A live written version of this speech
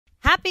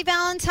Happy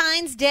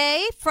Valentine's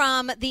Day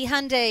from the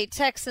Hyundai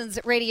Texans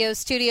radio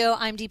studio.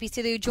 I'm DP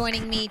Sidhu.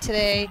 Joining me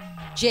today,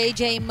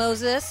 JJ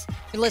Moses.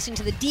 You're listening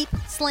to the Deep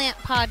Slant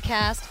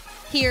podcast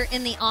here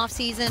in the off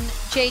season.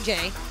 JJ,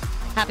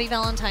 happy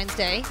Valentine's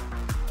Day.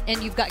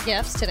 And you've got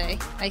gifts today.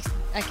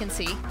 I can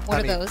see.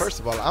 What are those? First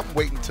of all, I'm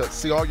waiting to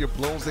see all your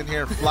blooms in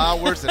here and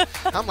flowers. And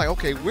I'm like,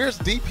 okay, where's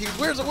DP?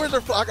 Where's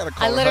her flower? I got to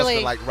call her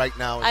husband like right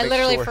now. I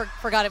literally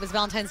forgot it was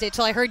Valentine's Day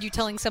until I heard you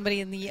telling somebody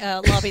in the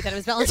lobby that it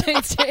was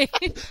Valentine's Day.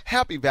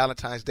 Happy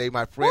Valentine's Day,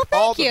 my friend.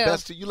 Well, thank all you. the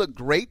best to you. You look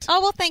great.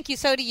 Oh, well, thank you.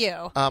 So do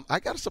you. I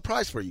got a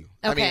surprise for you.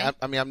 Okay.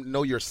 I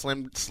know you're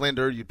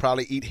slender. You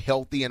probably eat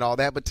healthy and all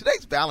that, but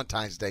today's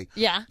Valentine's Day.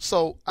 Yeah.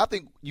 So I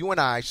think you and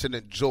I should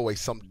enjoy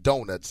some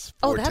donuts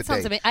for today. Oh, that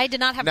sounds amazing. I did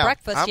not have now,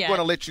 breakfast I'm yet. going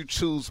to let you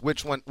choose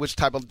which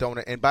type of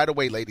donut. And by the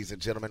way, ladies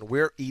and gentlemen,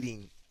 we're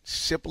eating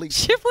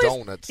Shipley's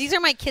donuts. These are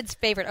my kids'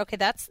 favorite. Okay,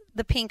 that's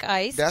the pink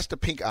ice. That's the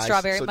pink ice.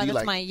 Strawberry. So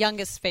That's my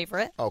youngest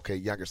favorite. Okay,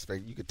 youngest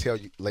favorite. You could tell,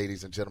 you,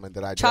 ladies and gentlemen,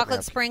 that I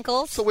chocolate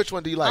sprinkles. So which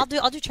one do you like?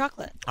 I'll do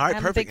chocolate. All right,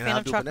 I'm perfect. a big fan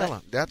of chocolate.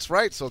 Vanilla. That's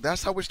right. So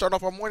that's how we start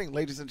off our morning,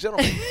 ladies and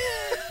gentlemen.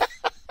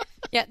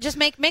 Yeah, just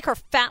make her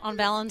fat on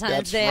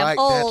Valentine's Day. Right, I'm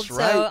old, that's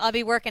right. so I'll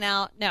be working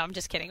out. No, I'm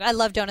just kidding. I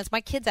love donuts.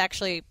 My kids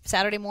actually,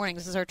 Saturday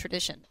mornings is our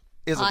tradition.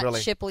 Is it hot really?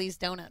 Shipley's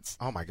donuts.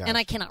 Oh my God! And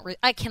I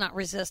cannot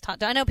resist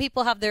hot. I know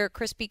people have their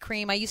Krispy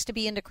Kreme. I used to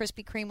be into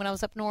Krispy Kreme when I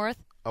was up north.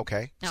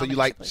 Okay, No, so you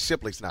like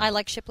Shipley's now? I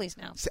like Shipley's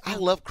now. See, I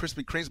love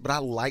Krispy Kremes, but I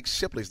like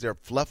Shipley's. They're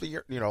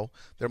fluffier.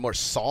 They're more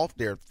soft.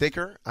 They're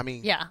thicker. I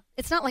mean, yeah,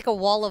 it's not like a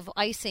wall of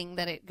icing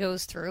that it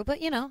goes through, but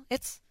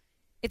it's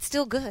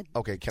still good.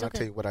 Okay, can I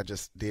tell you what I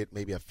just did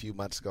maybe a few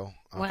months ago?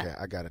 Okay, What?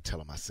 I got to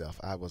tell it myself.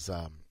 I was,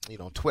 on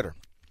Twitter,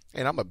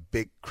 and I'm a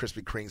big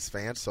Krispy Kremes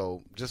fan,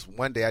 so just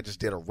one day I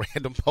just did a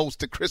random post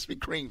to Krispy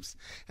Kremes,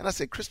 and I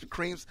said, Krispy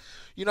Kremes,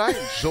 I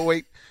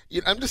enjoyed,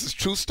 this is a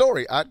true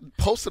story. I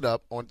posted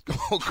up on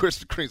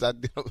Krispy Kremes. I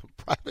did a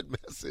private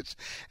message,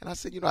 and I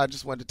said, I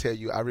just wanted to tell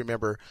you, I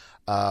remember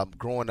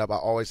growing up, I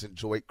always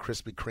enjoyed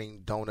Krispy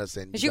Kreme donuts.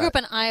 Because you grew up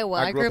in Iowa.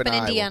 I grew up in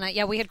Indiana. Iowa.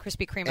 Yeah, we had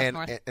Krispy Kreme up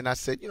north. And I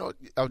said,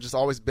 I've just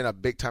always been a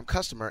big time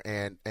customer,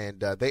 and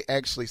they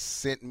actually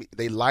sent me.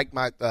 They liked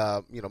my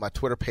my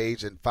Twitter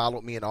page and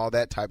followed me and all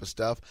that type of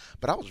stuff.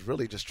 But I was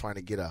really just trying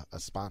to get a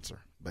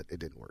sponsor, but it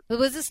didn't work. But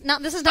was this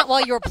not? This is not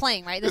while you were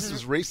playing, right? This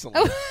is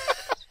recently.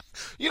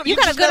 You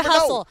got a good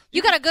hustle.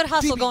 You got a good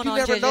hustle going on,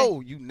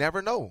 JJ. You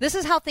never know. This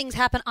is how things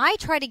happen. I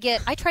try to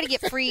get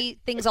free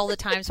things all the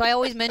time. So I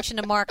always mention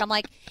to Mark, I'm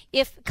like,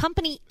 if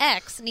company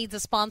X needs a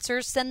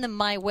sponsor, send them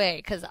my way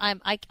because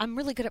I'm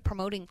really good at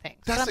promoting things.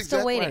 That's but I'm still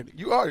exactly waiting. right.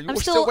 You are. I'm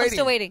still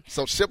waiting.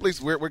 So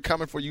Shipley's, we're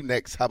coming for you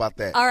next. How about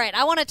that? All right.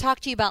 I want to talk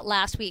to you about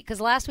last week because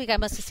last week I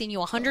must have seen you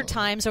 100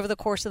 times over the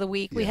course of the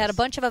week. We had a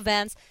bunch of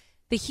events.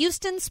 The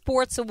Houston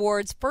Sports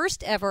Awards,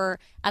 first ever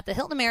at the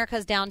Hilton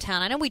Americas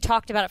downtown. I know we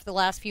talked about it for the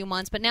last few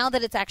months, but now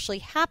that it's actually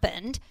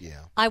happened,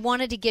 I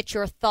wanted to get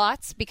your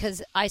thoughts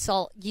because I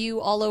saw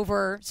you all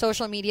over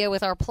social media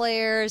with our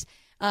players.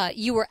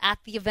 You were at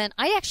the event.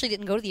 I actually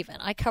didn't go to the event.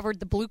 I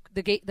covered the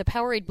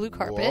Powerade blue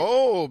carpet.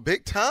 Whoa,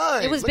 big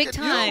time. It was Look big at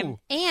time. you.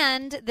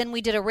 And then we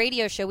did a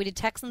radio show. We did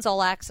Texans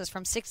All Access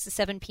from 6 to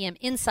 7 p.m.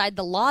 inside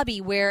the lobby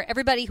where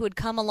everybody who would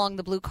come along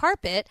the blue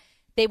carpet,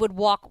 they would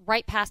walk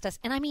right past us.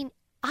 And I mean,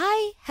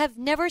 I have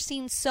never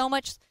seen so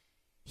much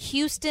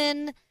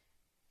Houston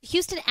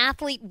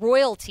athlete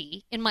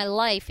royalty in my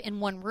life in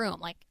one room.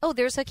 Like, oh,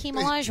 there's Hakeem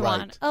Olajuwon.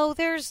 Right. Oh,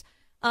 there's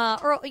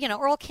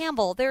Earl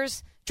Campbell.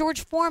 There's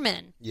George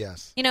Foreman.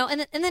 Yes.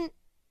 And then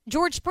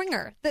George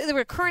Springer. There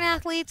were current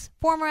athletes,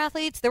 former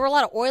athletes. There were a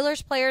lot of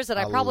Oilers players that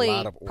I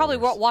probably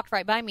walked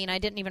right by me and I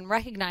didn't even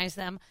recognize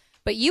them.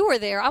 But you were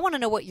there. I want to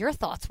know what your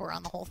thoughts were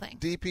on the whole thing.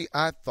 DP,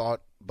 I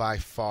thought by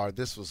far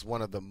this was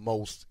one of the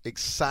most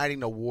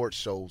exciting award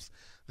shows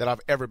that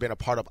I've ever been a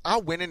part of. I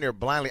went in there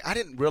blindly. I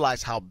didn't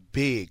realize how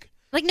big.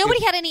 Like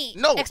nobody had any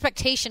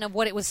expectation of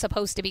what it was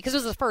supposed to be because it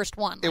was the first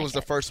one. It was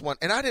the first one.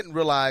 And I didn't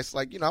realize,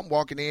 I'm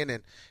walking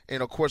in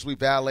and of course we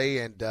valet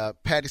and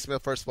Patty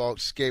Smith, first of all,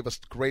 she gave us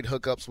great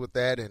hookups with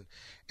that.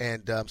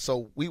 And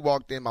so we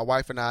walked in, my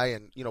wife and I,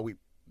 and, we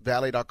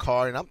valeted our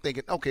car. And I'm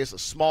thinking, okay, it's a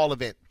small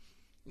event,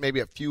 maybe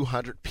a few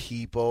hundred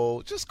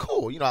people, just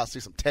cool. I'll see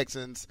some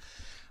Texans.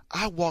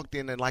 I walked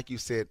in and like you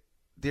said,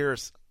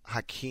 there's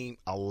Hakeem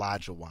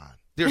Olajuwon.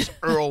 There's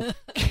Earl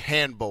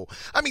Campbell.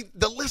 I mean,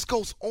 the list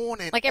goes on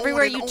and like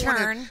everywhere on you and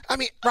turn. On. I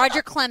mean,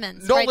 Roger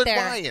Clemens, Nolan right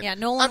there. Ryan. Yeah,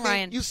 Nolan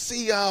Ryan. You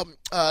see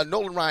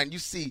Nolan Ryan.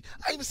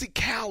 I even see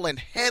Cal and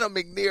Hannah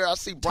McNair. I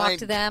see Brian. Talk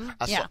to them.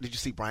 Did you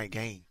see Brian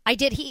Gaine? I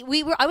did.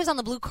 I was on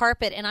the blue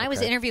carpet and I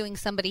was interviewing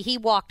somebody. He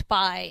walked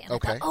by and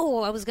I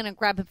thought, I was going to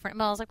grab him for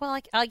him. I was like, well,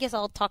 I guess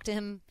I'll talk to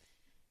him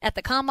at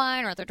the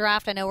combine or at the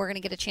draft. I know we're going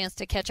to get a chance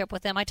to catch up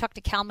with them. I talked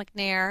to Cal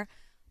McNair.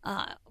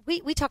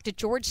 We talked to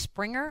George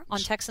Springer on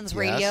Texans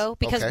radio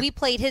because we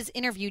played his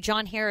interview.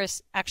 John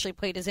Harris actually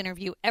played his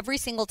interview every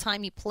single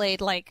time he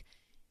played, like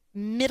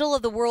middle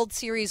of the World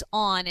Series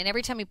on, and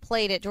every time he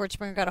played it, George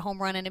Springer got a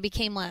home run, and it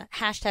became a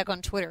hashtag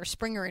on Twitter,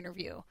 Springer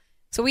interview.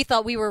 So we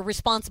thought we were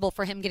responsible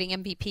for him getting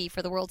MVP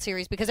for the World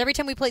Series because every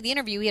time we played the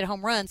interview, he had a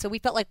home run. So we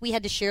felt like we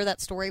had to share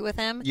that story with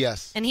him.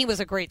 Yes. And he was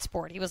a great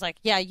sport. He was like,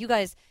 yeah, you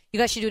guys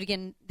should do it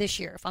again this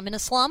year. If I'm in a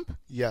slump,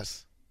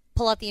 yes,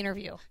 pull out the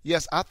interview.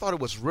 Yes, I thought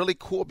it was really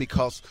cool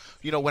because,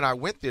 when I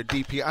went there,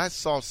 DP, I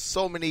saw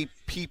so many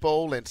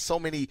people and so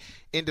many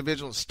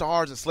individual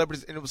stars and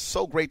celebrities, and it was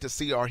so great to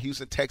see our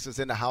Houston Texans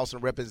in the house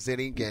and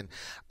representing. And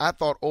I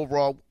thought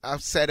overall, I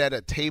sat at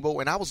a table,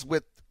 and I was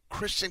with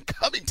Christian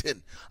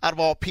Covington, out of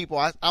all people.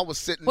 I was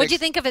sitting. What'd you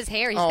think of his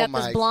hair? He's got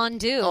this blonde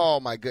do.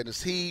 Oh my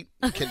goodness, he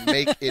can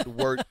make it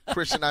work,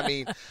 Christian. I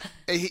mean,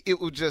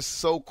 it was just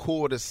so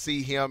cool to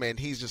see him, and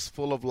he's just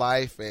full of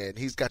life, and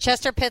he's got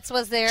Chester Pitts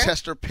was there.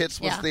 Chester Pitts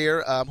was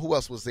there. Who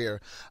else was there?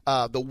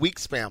 The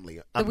Weeks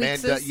family,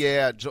 Amanda,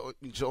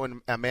 Joe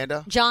and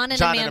Amanda. John and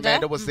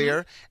Amanda was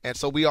there, and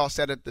so we all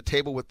sat at the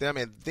table with them,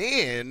 and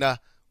then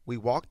we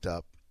walked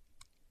up.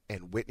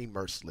 And Whitney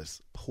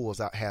Merciless pulls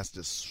out, has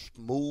this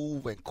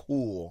smooth and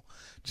cool,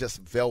 just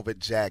velvet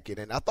jacket.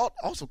 And I thought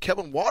also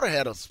Kevin Walter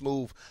had a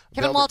smooth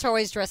Kevin Walter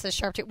always dresses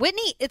sharp too.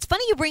 Whitney, it's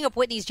funny you bring up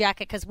Whitney's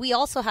jacket because we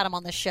also had him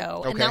on the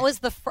show. Okay. And that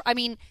was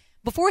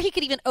before he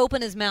could even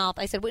open his mouth,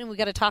 I said, Whitney, we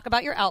got to talk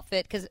about your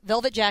outfit because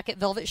velvet jacket,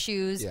 velvet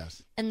shoes.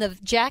 Yes. And the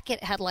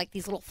jacket had like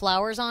these little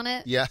flowers on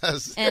it.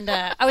 Yes. And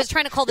I was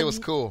trying to call them. It was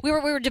cool. We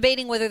were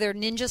debating whether they're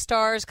ninja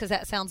stars because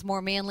that sounds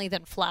more manly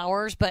than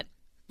flowers, but.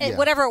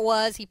 Whatever it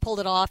was, he pulled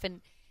it off, and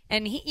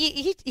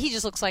he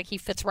just looks like he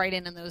fits right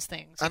in those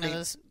things.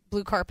 Those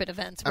blue carpet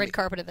events, red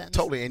carpet events.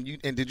 Totally.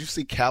 And did you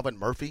see Calvin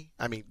Murphy?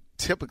 I mean,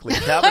 typically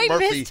Calvin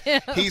Murphy,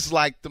 he's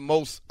like the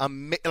most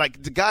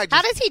like the guy.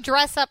 How does he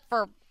dress up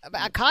for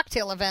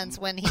cocktail events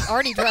when he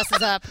already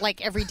dresses up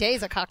like every day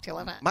is a cocktail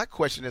event? My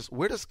question is,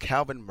 where does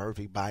Calvin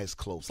Murphy buy his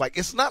clothes? Like,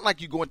 it's not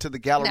like you go into the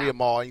Galleria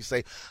Mall and you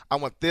say, I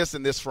want this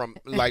and this from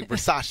like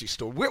Versace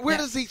store. Where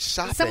does he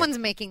shop? Someone's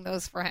making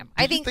those for him.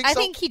 I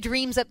think he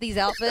dreams up these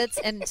outfits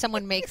and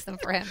someone makes them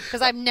for him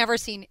because I've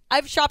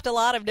shopped a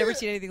lot. I've never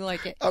seen anything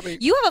like it. I mean,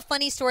 you have a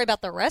funny story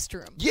about the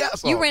restroom.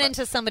 Yes. You ran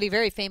into somebody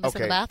very famous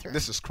in the bathroom.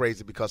 This is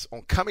crazy because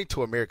on Coming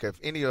to America, if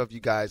any of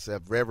you guys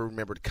have ever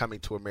remembered Coming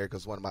to America,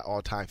 is one of my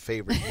all-time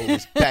favorite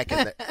movies back in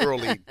the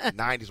early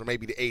 90s or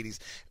maybe the 80s.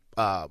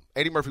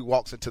 Eddie Murphy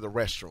walks into the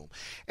restroom,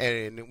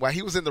 and while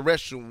he was in the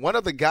restroom, one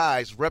of the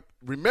guys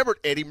remembered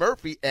Eddie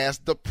Murphy as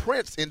the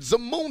prince in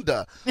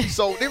Zamunda.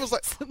 So they was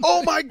like,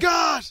 oh my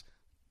gosh,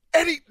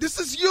 Eddie, this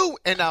is you.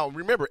 And now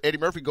remember, Eddie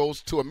Murphy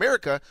goes to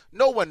America.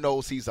 No one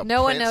knows he's a prince.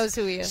 No one knows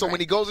who he is. So when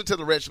he goes into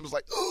the restroom, it's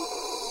like,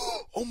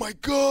 oh my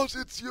gosh,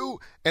 it's you.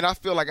 And I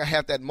feel like I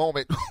had that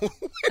moment when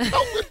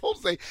I with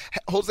Jose.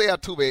 Jose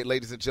Altuve,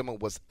 ladies and gentlemen,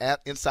 was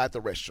inside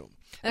the restroom.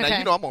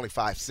 Okay. Now, I'm only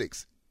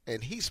 5'6",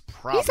 and he's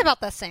about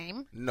the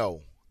same.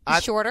 No.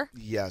 He's shorter?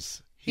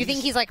 Yes. You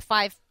think he's like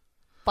 5'5",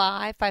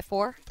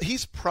 5'4"?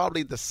 He's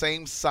probably the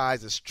same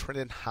size as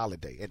Trenton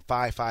Holiday. And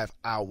 5'5",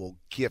 I will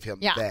give him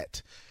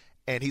that.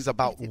 And he's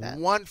about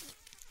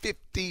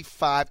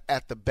 155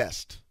 at the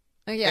best.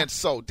 Oh, yeah. And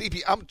so,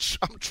 DP, I'm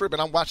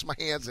tripping. I'm washing my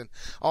hands and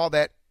all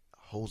that.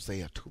 Jose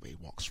Altuve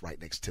walks right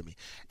next to me.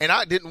 And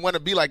I didn't want to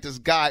be like this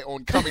guy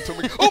on Coming to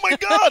Me. Oh, my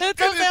God, it's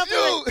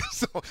you.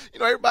 So,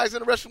 everybody's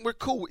in the restaurant. We're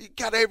cool. You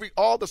got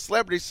all the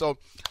celebrities. So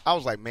I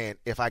was like, man,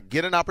 if I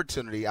get an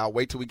opportunity, I'll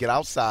wait till we get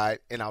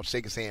outside and I'll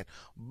shake his hand.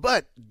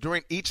 But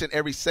during each and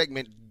every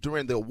segment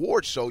during the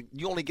award show,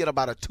 you only get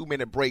about a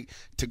 2-minute break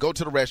to go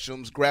to the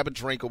restrooms, grab a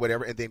drink or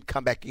whatever, and then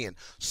come back in.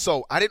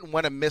 So I didn't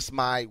want to miss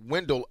my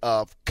window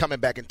of coming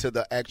back into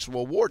the actual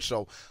award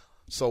show.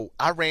 So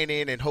I ran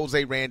in and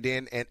Jose ran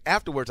in, and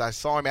afterwards I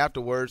saw him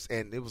afterwards,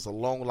 and it was a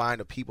long line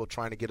of people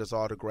trying to get his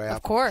autograph.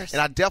 Of course.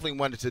 And I definitely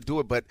wanted to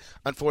do it, but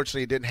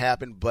unfortunately it didn't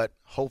happen. But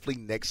hopefully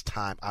next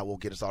time I will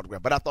get his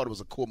autograph. But I thought it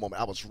was a cool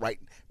moment. I was right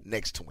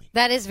next to him.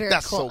 That is very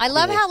That's cool. So I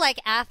love cool. how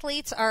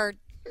athletes are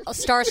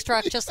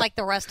starstruck just like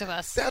the rest of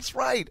us. That's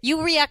right.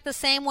 You react the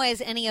same way as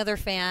any other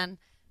fan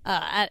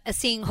at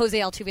seeing Jose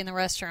Altuve in the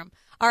restroom.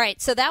 All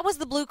right, so that was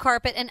the blue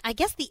carpet, and I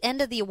guess the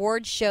end of the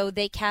awards show,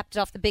 they capped it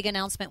off. The big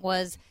announcement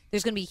was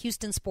there's going to be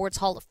Houston Sports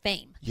Hall of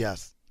Fame.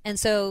 Yes. And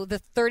so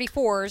the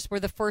 34s were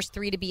the first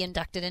 3 to be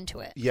inducted into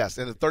it. Yes,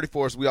 and the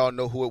 34s, we all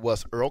know who it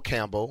was. Earl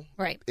Campbell.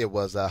 Right. It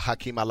was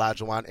Hakeem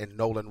Olajuwon and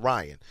Nolan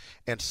Ryan.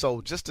 And so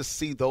just to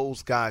see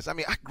those guys, I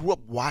mean, I grew up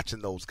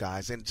watching those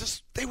guys, and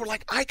just they were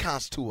like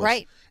icons to us.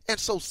 Right. And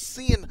so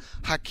seeing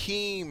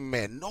Hakeem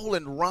and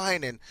Nolan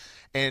Ryan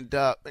and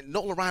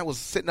Nolan Ryan was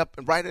sitting up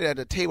right at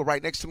a table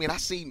right next to me, and I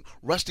seen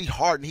Rusty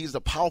Hardin. He's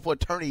a powerful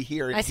attorney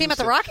here in I see him at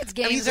Houston. the Rockets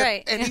games,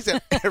 right? And he's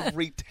at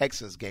every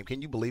Texans game.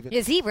 Can you believe it?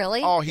 Is he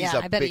really? Oh, he's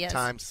I bet he big is.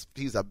 time.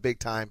 He's a big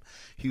time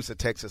Houston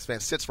Texans fan.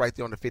 Sits right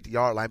there on the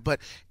 50-yard line. But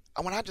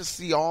when I just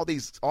see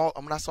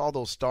when I saw all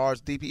those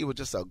stars, DP, it was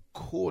just a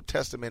cool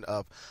testament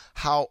of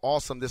how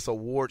awesome this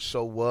award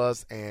show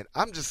was, and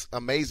I'm just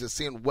amazed at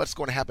seeing what's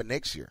going to happen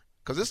next year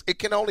because it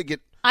can only get.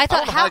 I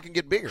don't know how it can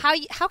get bigger.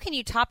 How can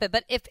you top it?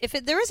 But if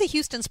there is a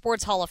Houston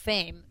Sports Hall of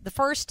Fame, the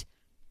first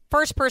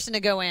person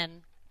to go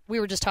in, we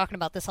were just talking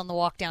about this on the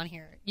walk down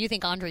here. You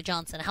think Andre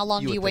Johnson? How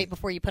long do you wait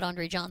before you put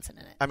Andre Johnson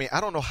in it? I mean,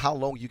 I don't know how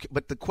long you can,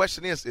 but the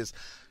question is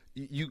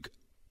you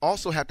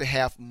also have to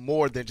have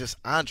more than just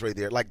Andre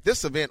there. Like,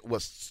 this event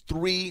was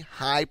 3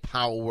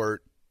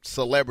 high-powered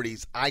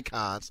celebrities,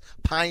 icons,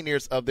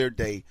 pioneers of their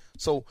day.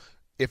 So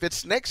if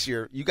it's next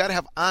year, you got to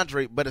have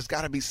Andre, but it's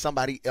got to be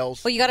somebody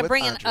else. Well, you got to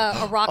bring in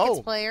a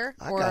Rockets player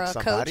I or got a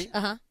somebody.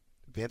 coach.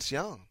 Vince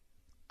Young,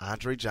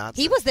 Andre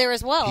Johnson. He was there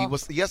as well. He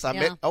was. Yes, I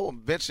met. Oh,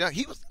 Vince Young.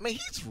 He was. I mean,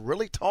 he's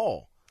really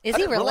tall. Is I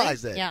he didn't really?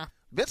 realize that. Yeah.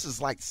 Vince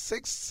is like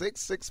 6'6",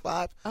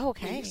 6'5". Oh,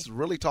 okay. I mean, he's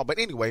really tall. But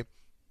anyway,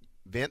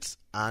 Vince,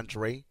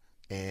 Andre,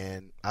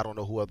 and I don't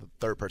know who other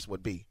third person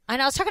would be. I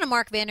was talking to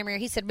Mark Vandermeer.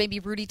 He said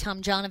maybe Rudy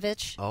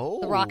Tomjanovich, the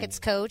Oh. Rockets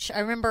coach. I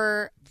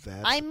remember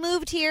I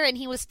moved here and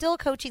he was still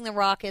coaching the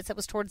Rockets. That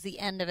was towards the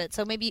end of it.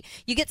 So maybe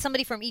you get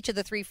somebody from each of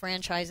the 3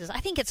 franchises.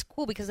 I think it's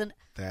cool because,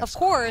 of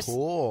course,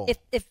 cool.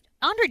 if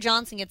Andre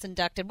Johnson gets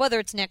inducted, whether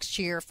it's next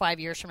year, 5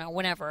 years from now,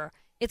 whenever,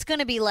 it's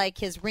going to be like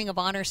his Ring of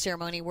Honor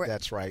ceremony where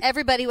That's right.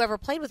 everybody who ever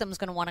played with him is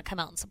going to want to come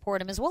out and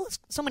support him, as well as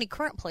so many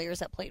current players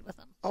that played with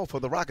him. Oh, for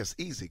the Rockets,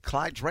 easy.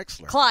 Clyde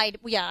Drexler. Clyde,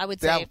 yeah, I would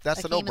say.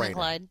 That's a Hakeem and then no-brainer.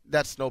 Clyde.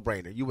 That's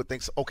no-brainer. You would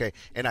think so. Okay,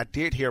 and I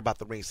did hear about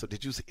the rings. So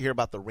did you hear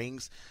about the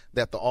rings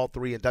that all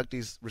 3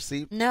 inductees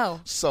received?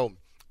 No. So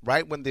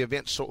right when the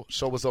event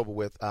show was over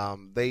with,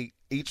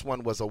 each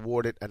one was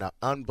awarded an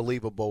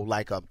unbelievable,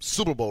 like a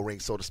Super Bowl ring,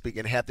 so to speak,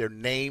 and had their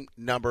name,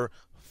 number,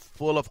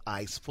 full of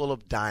ice, full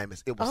of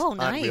diamonds. It was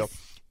unreal.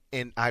 Nice.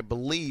 And I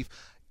believe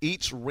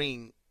each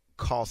ring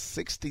cost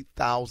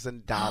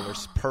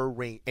 $60,000 per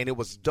ring, and it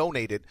was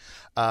donated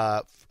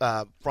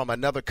from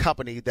another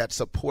company that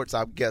supports,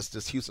 I guess,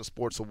 this Houston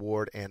Sports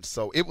Award. And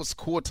so it was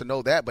cool to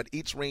know that. But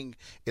each ring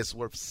is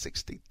worth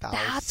 $60,000.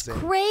 That's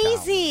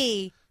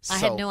crazy. I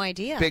had no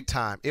idea. Big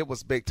time. It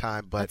was big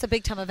time. But that's a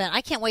big time event. I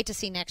can't wait to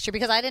see next year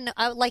because I didn't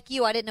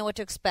know what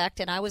to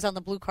expect, and I was on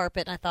the blue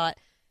carpet and I thought,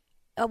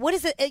 what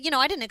is it?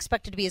 I didn't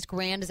expect it to be as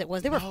grand as it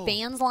was. There were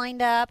fans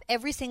lined up,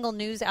 every single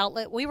news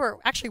outlet. We were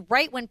actually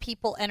right when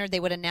people entered, they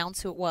would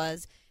announce who it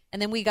was,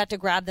 and then we got to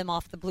grab them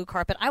off the blue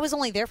carpet. I was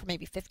only there for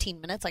maybe 15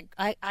 minutes.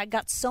 I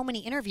got so many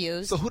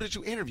interviews. So who did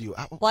you interview?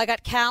 Well, I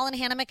got Cal and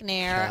Hannah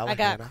McNair. I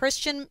got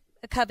Christian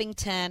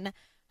Covington.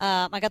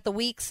 I got the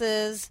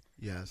Weekses.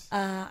 Yes.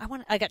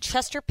 I got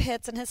Chester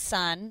Pitts and his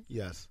son.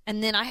 Yes.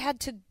 And then I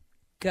had to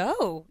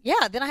go.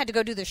 Yeah, then I had to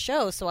go do the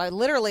show. So I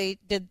literally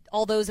did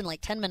all those in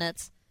like 10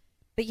 minutes.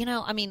 But,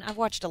 I've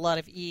watched a lot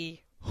of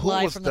E!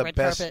 live from the red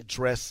carpet. Who was the best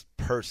dressed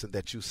person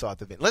that you saw at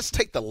the event? Let's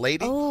take the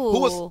lady. Ooh. Who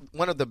was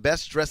one of the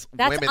best dressed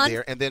women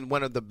there, and then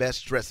one of the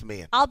best dressed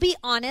men? I'll be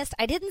honest.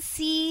 I didn't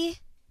see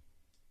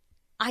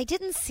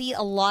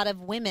a lot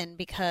of women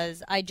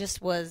because I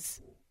just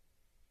was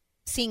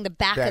seeing the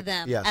back of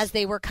them as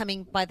they were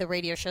coming by the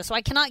radio show. So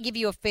I cannot give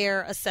you a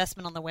fair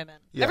assessment on the women.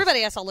 Yes.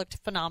 Everybody I saw looked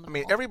phenomenal. I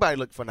mean, everybody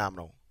looked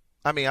phenomenal.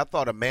 I mean, I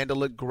thought Amanda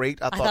looked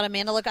great. I thought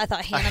Amanda looked. I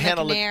thought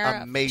Hannah McNair.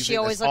 Looked amazing. She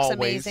always looks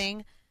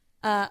amazing.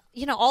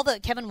 All the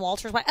Kevin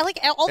Walters. I like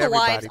all the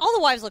wives. All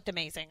the wives looked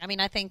amazing. I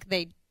mean, I think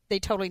they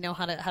totally know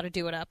how to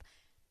do it up.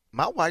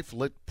 My wife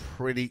looked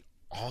pretty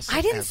awesome.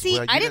 I didn't see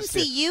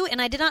you,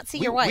 and I did not see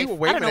your wife.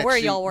 I don't know where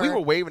y'all were. We were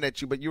waving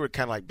at you, but you were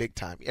kind of like big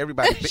time.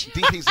 Everybody,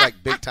 DP's like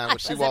big time when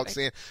she walks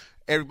in.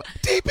 Everybody,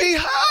 DP,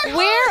 hi.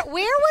 Where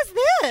was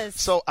this?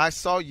 So I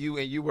saw you,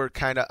 and you were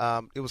kind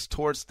of. It was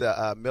towards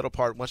the middle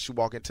part. Once you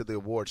walk into the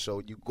award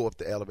show, you go up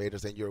the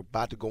elevators, and you're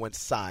about to go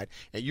inside,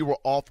 and you were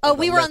off. Oh,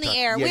 we were on the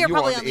air. Yeah, we were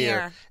probably on the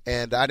air.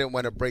 And I didn't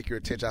want to break your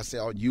attention. I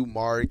saw you,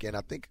 Mark, and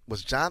I think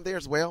was John there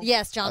as well.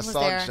 Yes, John was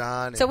there. I saw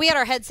John. So we had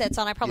our headsets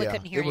on. I probably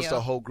couldn't hear you. It was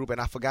the whole group, and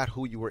I forgot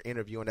who you were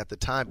interviewing at the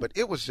time, but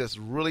it was just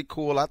really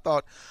cool. I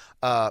thought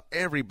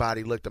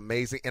everybody looked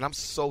amazing, and I'm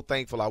so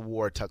thankful I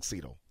wore a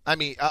tuxedo. I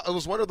mean, it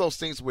was one of those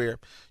things where,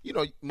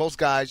 most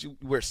guys, you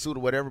wear a suit or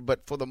whatever,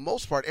 but for the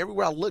most part,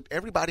 everywhere I looked,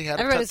 everybody had a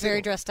tuxedo. Everybody was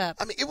very dressed up.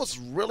 I mean, it was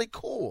really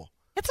cool.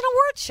 It's an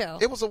award show.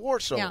 It was an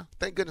award show. Yeah.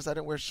 Thank goodness I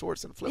didn't wear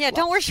shorts and flip-flops. Yeah,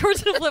 don't wear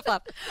shorts and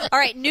flip-flop. All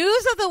right,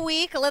 news of the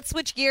week. Let's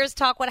switch gears,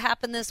 talk what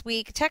happened this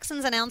week.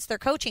 Texans announced their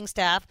coaching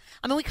staff.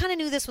 I mean, we kind of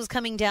knew this was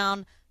coming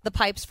down the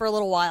pipes for a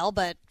little while,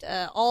 but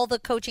all the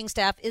coaching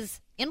staff is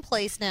in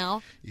place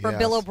now for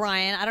Bill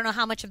O'Brien. I don't know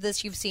how much of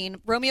this you've seen.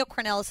 Romeo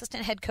Crennel,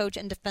 assistant head coach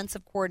and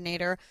defensive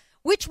coordinator,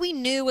 which we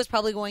knew was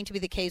probably going to be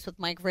the case with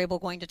Mike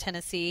Vrabel going to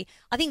Tennessee.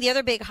 I think the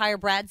other big hire,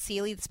 Brad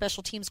Seeley, the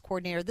special teams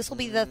coordinator. This will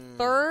be the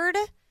third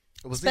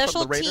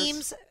special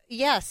teams.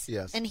 Yes.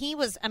 And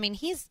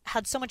he's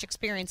had so much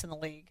experience in the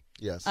league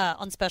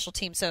on special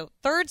teams. So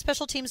third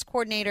special teams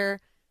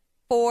coordinator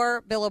for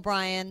Bill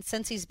O'Brien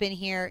since he's been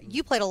here.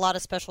 You played a lot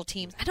of special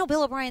teams. I know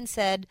Bill O'Brien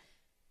said,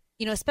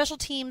 special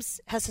teams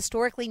has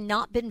historically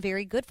not been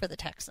very good for the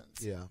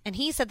Texans. Yeah. And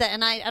he said that,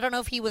 and I don't know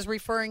if he was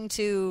referring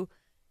to,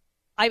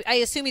 I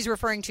assume he's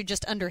referring to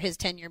just under his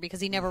tenure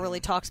because he never really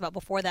talks about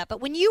before that.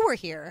 But when you were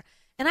here,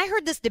 and I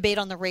heard this debate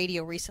on the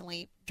radio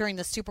recently during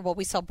the Super Bowl,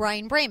 we saw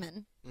Brian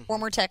Bremen,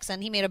 former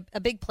Texan. He made a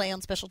big play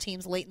on special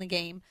teams late in the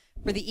game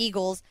for the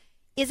Eagles.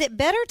 Is it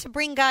better to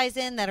bring guys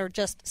in that are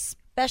just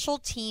special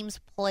teams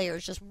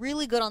players, just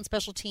really good on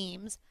special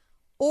teams,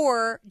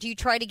 or do you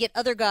try to get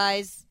other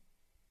guys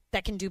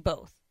that can do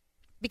both?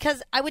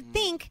 Because I would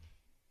think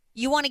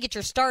you want to get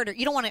your starter.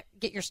 You don't want to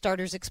get your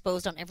starters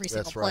exposed on every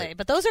single play. Right.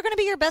 But those are going to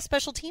be your best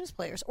special teams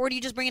players. Or do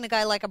you just bring in a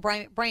guy like a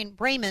Brian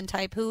Brayman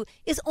type who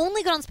is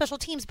only good on special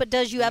teams but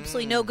does you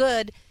absolutely no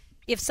good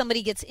if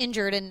somebody gets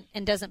injured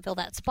and doesn't fill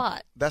that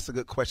spot? That's a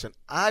good question.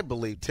 I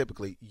believe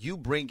typically you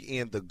bring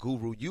in the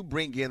guru. You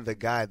bring in the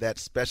guy that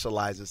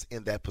specializes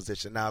in that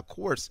position. Now, of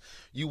course,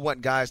 you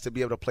want guys to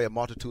be able to play a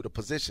multitude of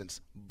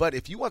positions. But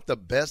if you want the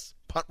best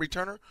punt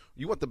returner,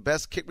 you want the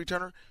best kick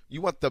returner,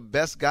 you want the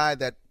best guy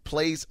that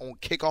plays on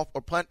kickoff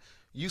or punt,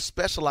 you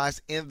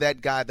specialize in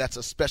that guy that's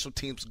a special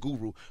teams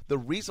guru. The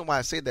reason why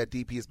I say that,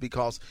 DP, is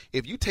because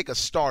if you take a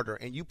starter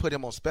and you put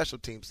him on special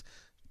teams,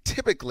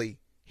 typically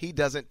he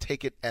doesn't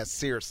take it as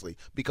seriously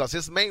because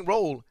his main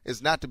role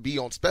is not to be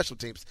on special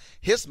teams.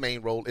 His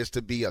main role is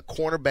to be a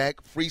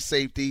cornerback, free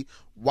safety,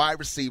 wide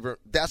receiver.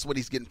 That's what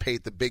he's getting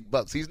paid the big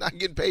bucks. He's not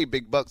getting paid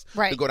big bucks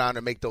to go down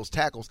and make those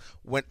tackles.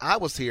 When I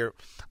was here,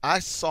 I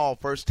saw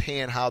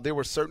firsthand how there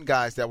were certain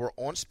guys that were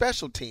on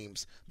special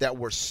teams that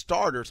were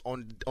starters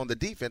on the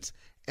defense,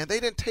 and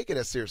they didn't take it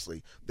as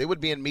seriously. They would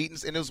be in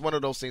meetings, and it was one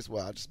of those things,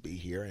 well, I'll just be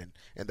here,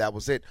 and that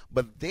was it.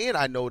 But then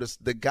I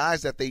noticed the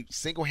guys that they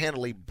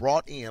single-handedly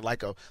brought in,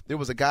 there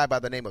was a guy by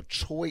the name of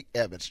Troy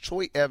Evans.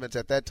 Troy Evans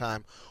at that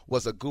time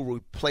was a guru,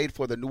 played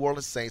for the New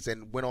Orleans Saints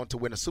and went on to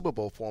win a Super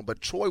Bowl for him.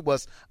 But Troy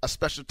was a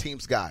special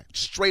teams guy,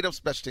 straight-up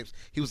special teams.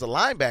 He was a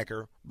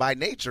linebacker by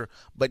nature,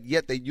 but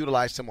yet they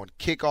utilized him on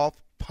kickoff,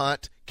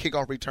 punt,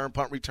 kickoff return,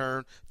 punt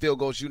return, field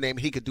goals, you name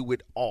it. He could do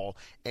it all.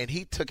 And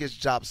he took his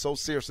job so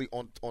seriously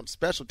on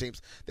special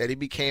teams that he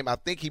became, I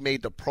think he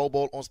made the Pro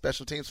Bowl on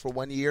special teams for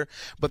 1 year.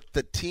 But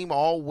the team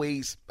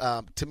always,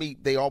 to me,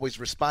 they always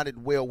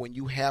responded well when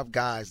you have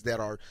guys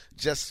that are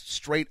just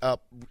straight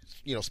up,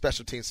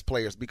 special teams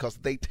players because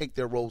they take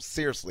their roles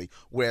seriously.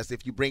 Whereas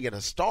if you bring in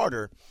a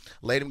starter,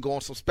 let him go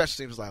on some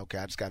special teams, like, okay,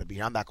 I just got to be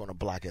here. I'm not going to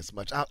block as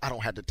much. I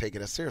don't have to take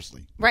it as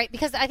seriously. Right,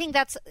 because I think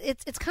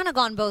it's kind of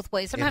gone both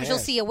ways. Sometimes you'll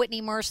see a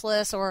Whitney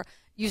Merciless or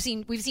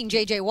we've seen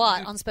J.J.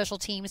 Watt on special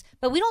teams,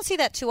 but we don't see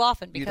that too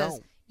often because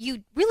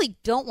you really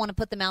don't want to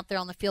put them out there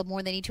on the field more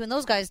than they need to, and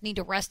those guys need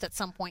to rest at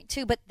some point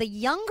too. But the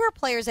younger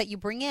players that you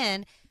bring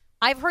in,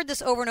 I've heard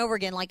this over and over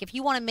again, like if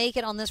you want to make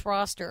it on this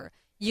roster,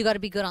 you got to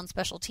be good on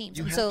special teams.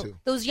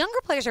 Those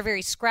younger players are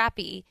very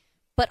scrappy,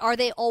 but are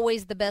they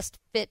always the best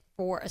fit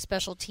for a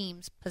special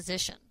teams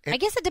position? I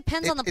guess it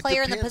depends on the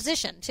player and the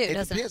position, too, doesn't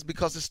it? It depends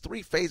because it's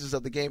three phases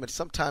of the game, and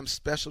sometimes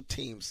special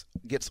teams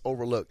gets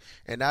overlooked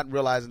and not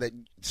realizing that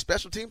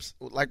special teams,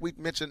 like we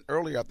mentioned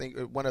earlier, I think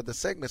one of the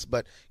segments,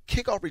 but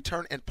kickoff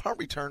return and punt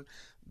return,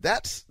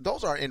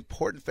 those are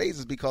important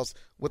phases because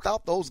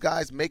without those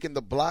guys making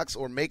the blocks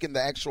or making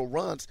the actual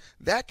runs,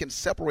 that can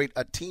separate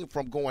a team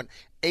from going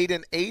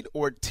 8-8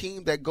 or a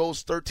team that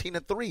goes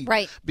 13-3.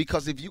 Right.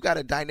 Because if you got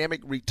a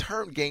dynamic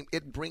return game,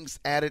 it brings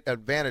added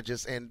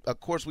advantages. And of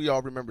course, we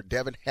all remember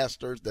Devin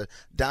Hester's, the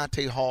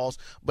Dante Halls.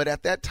 But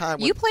at that time,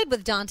 you played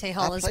with Dante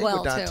Hall as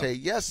well, with Dante, too.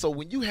 Yes. So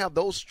when you have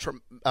those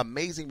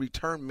amazing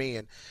return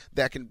men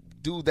that can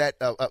do that,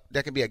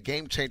 that can be a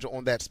game changer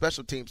on that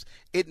special teams,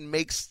 it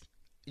makes.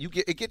 You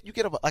get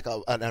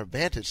an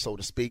advantage, so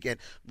to speak. And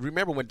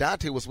remember when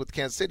Dante was with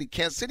Kansas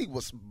City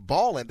was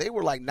balling. They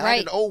were like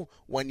 9-0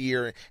 1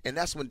 year, and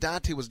that's when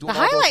Dante was doing. The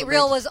highlight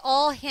reel was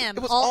all him.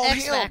 It was all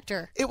X him.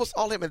 Factor. It was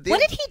all him. And then,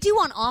 what did he do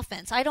on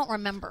offense? I don't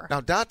remember.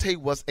 Now Dante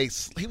was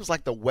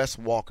like the Wes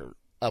Walker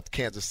of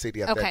Kansas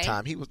City at that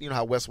time. He was,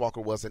 how Wes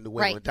Walker was in New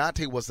England. Right.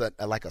 Dante was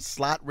like a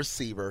slot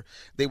receiver.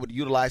 They would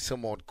utilize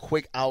him on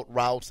quick out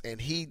routes, and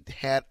he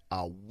had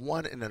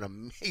an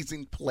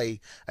amazing play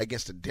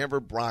against the Denver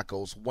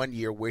Broncos 1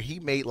 year where he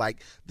made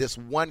this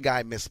one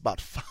guy miss about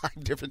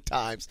 5 different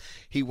times.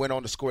 He went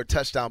on to score a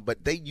touchdown,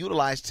 but they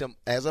utilized him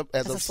as a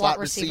slot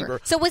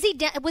receiver. So was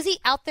he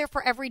out there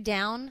for every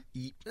down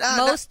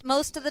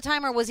most of the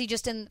time, or was he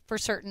just in for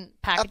certain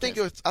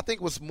packages? I think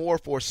it was more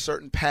for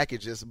certain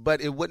packages, but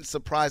it wouldn't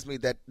surprise me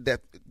that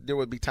there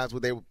would be times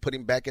where they would put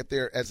him back at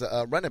there as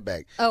a running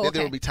back. Then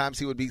there would be times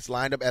he would be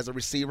lined up as a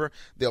receiver.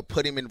 They'll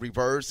put him in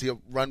reverse.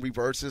 He'll run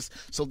reverses.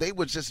 So they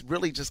would just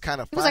really just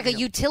kind of. He was like a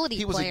utility player.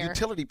 He was a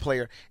utility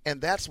player, and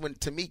that's when,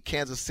 to me,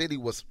 Kansas City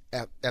was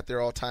at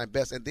their all-time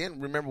best. And then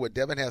remember what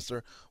Devin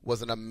Hester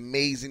was an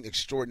amazing,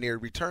 extraordinary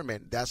return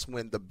man. That's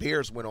when the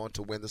Bears went on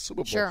to win the Super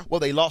Bowl. Sure. Well,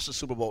 they lost the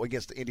Super Bowl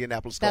against the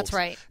Indianapolis Colts. That's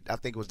right. I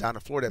think it was down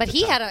in Florida. But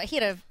he had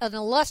an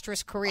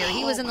illustrious career.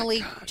 He was in the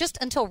league just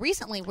until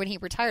recently when he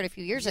retired a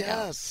few years ago.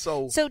 Yes.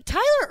 So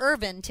Tyler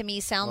Ervin to me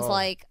sounds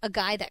like a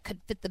guy that could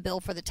fit the bill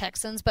for the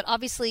Texans. But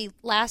obviously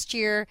last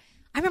year,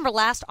 I remember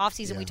last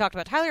offseason we talked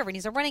about Tyler Ervin.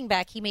 He's a running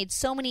back. He made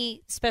so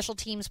many special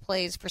teams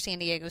plays for San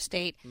Diego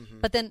State. Mm-hmm.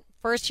 But then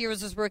first year was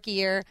his rookie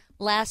year.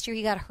 Last year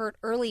he got hurt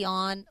early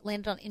on,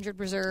 landed on injured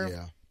reserve.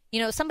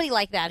 Yeah. Somebody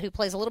like that who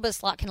plays a little bit of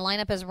slot, can line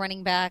up as a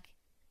running back,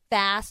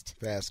 fast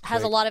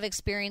has a lot of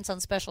experience on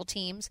special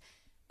teams.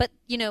 But,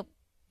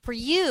 for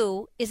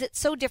you, is it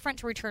so different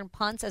to return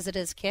punts as it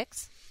is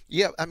kicks?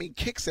 Yeah, I mean,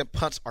 kicks and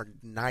punts are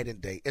night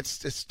and day.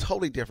 It's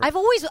totally different. I've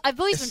always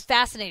been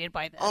fascinated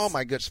by this. Oh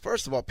my goodness!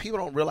 First of all, people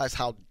don't realize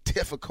how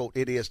difficult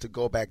it is to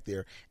go back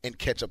there and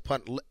catch a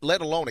punt,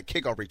 let alone a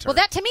kickoff return. Well,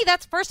 that to me,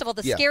 that's first of all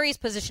the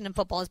scariest position in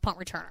football is punt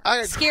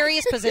returner.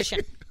 Scariest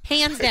position,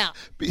 hands down.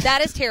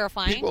 That is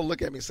terrifying. People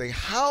look at me and say,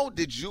 "How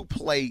did you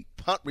play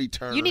punt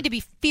returner?" You need to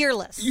be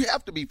fearless. You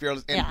have to be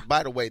fearless. And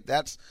by the way,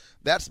 that's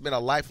been a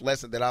life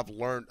lesson that I've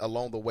learned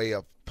along the way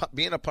of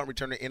being a punt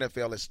returner in the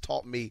NFL has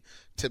taught me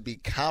to be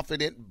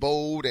confident,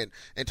 bold, and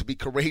to be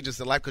courageous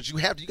in life, because you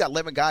got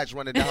 11 guys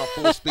running down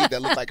full speed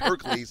that look like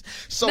Hercules.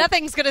 So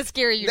nothing's going to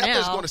scare you now.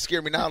 Nothing's going to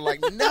scare me now,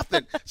 like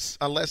nothing,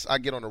 unless I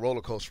get on a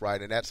roller coaster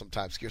ride, and that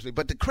sometimes scares me.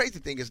 But the crazy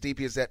thing is,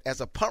 DP, is that as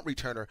a punt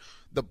returner,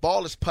 the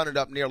ball is punted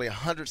up nearly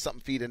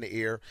 100-something feet in the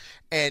air,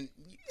 and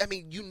I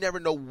mean, you never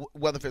know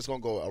whether if it's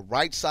going to go a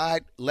right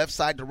side, left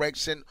side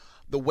direction,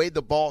 the way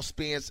the ball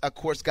spins. Of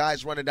course,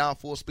 guys running down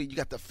full speed. You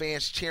got the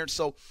fans cheering.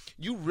 So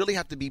you really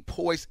have to be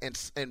poised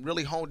and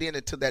really honed in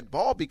into that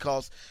ball,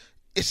 because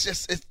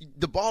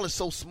the ball is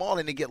so small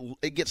and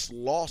it gets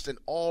lost in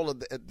all of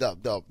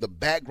the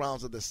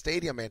backgrounds of the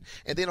stadium. And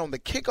then on the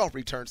kickoff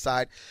return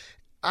side,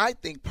 I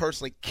think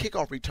personally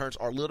kickoff returns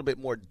are a little bit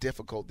more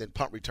difficult than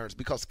punt returns,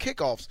 because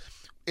kickoffs,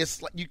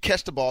 it's like you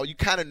catch the ball, you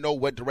kind of know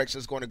what direction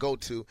it's going to go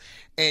to,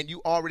 and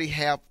you already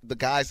have the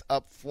guys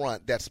up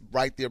front that's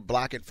right there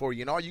blocking for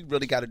you, and all you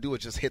really got to do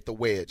is just hit the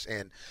wedge.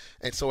 And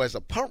so as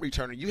a punt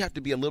returner, you have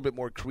to be a little bit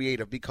more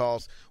creative,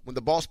 because when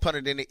the ball's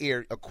punted in the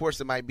air, of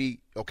course it might be,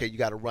 okay, you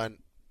got to run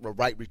a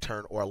right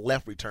return or a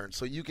left return.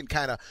 So you can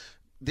kind of,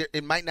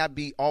 it might not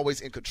be always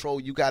in control.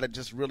 You got to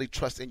just really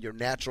trust in your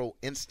natural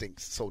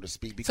instincts, so to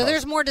speak. So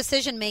there's more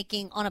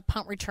decision-making on a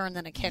punt return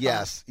than a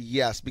kickoff.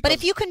 Yes. But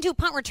if you can do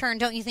punt return,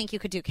 don't you think you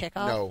could do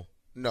kickoff?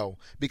 No,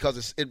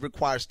 because it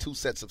requires two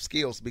sets of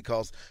skills,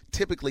 because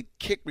typically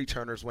kick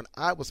returners, when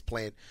I was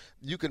playing,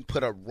 you can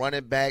put a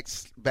running back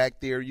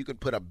there, you can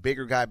put a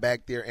bigger guy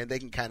back there, and they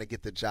can kind of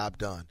get the job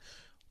done.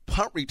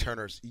 Punt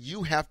returners,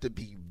 you have to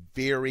be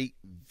very,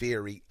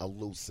 very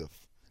elusive.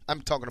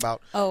 I'm talking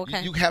about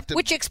you have to,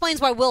 which explains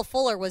why Will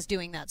Fuller was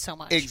doing that so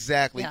much.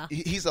 Exactly. Yeah.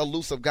 He's an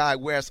elusive guy,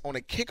 whereas on a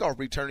kickoff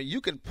returner,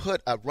 you can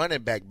put a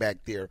running back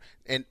there.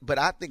 But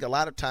I think a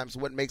lot of times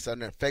what makes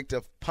an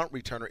effective punt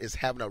returner is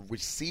having a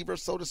receiver,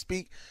 so to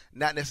speak,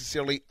 not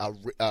necessarily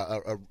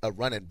a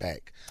running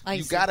back.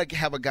 You got to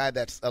have a guy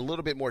that's a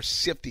little bit more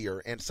shiftier,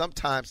 and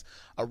sometimes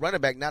a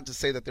running back, not to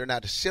say that they're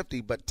not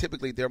shifty, but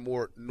typically they're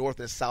more north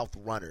and south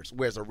runners,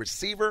 whereas a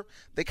receiver,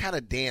 they kind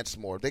of dance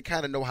more. They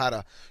kind of know how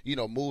to,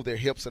 move their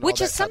hips and which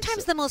all is that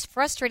sometimes the most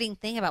frustrating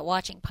thing about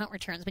watching punt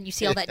returns, when you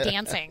see all that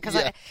dancing,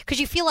 because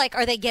you feel like,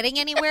 are they getting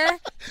anywhere?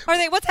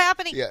 What's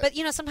happening? Yeah. But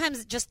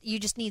sometimes you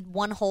just need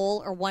one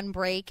hole or one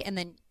break, and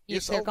then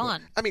they're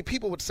gone. I mean,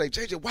 people would say,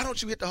 JJ, why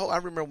don't you hit the hole? I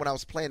remember when I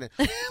was playing it.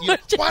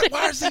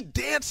 Why is he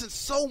dancing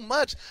so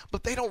much?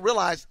 But they don't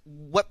realize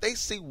what they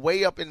see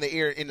way up in the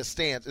air in the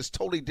stands is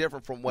totally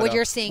different from what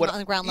you're seeing on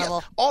the ground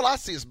level. All I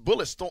see is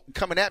bullets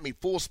coming at me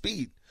full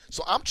speed.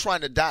 So I'm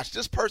trying to dodge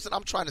this person.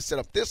 I'm trying to set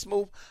up this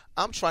move.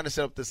 I'm trying to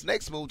set up this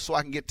next move so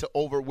I can get to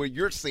over where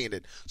you're seeing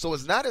it. So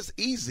it's not as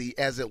easy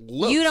as it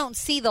looks. You don't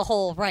see the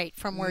hole right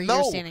from where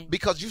you're standing. No,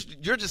 because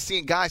you're just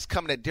seeing guys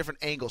coming at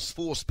different angles,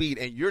 full speed,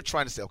 and you're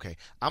trying to say, okay,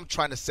 I'm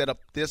trying to set up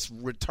this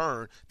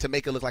return to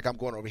make it look like I'm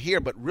going over here,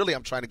 but really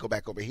I'm trying to go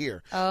back over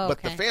here.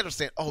 But the fans are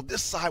saying, oh,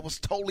 this side was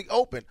totally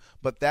open,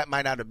 but that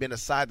might not have been a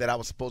side that I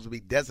was supposed to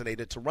be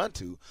designated to run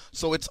to.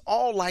 So it's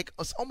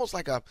almost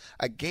like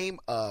a game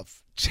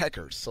of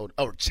checkers,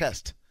 or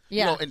chess.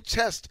 Yeah. In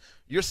chess,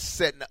 you're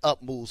setting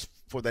up moves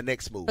for the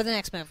next move. For the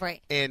next move,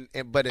 right.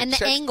 But in the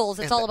chess, angles,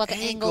 it's all about the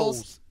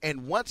angles.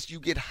 And once you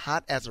get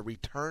hot as a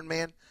return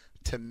man,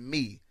 to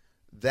me,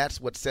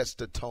 that's what sets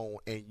the tone,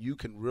 and you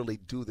can really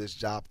do this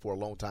job for a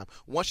long time.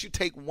 Once you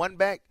take one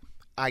back,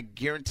 I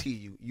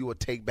guarantee you will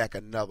take back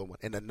another one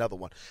and another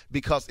one,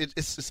 because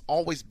it's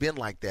always been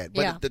like that.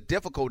 But the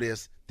difficult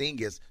thing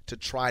is to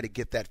try to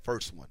get that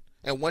first one.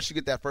 And once you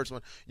get that first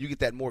one, you get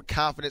that more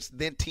confidence.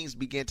 Then teams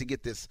begin to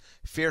get this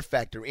fear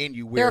factor in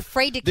you, where they're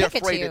afraid to kick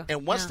it to you.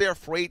 And once they're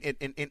afraid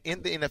in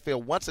the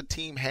NFL, once a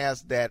team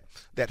has that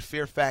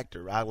fear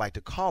factor, I like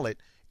to call it,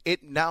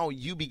 now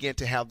you begin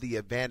to have the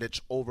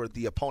advantage over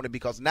the opponent,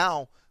 because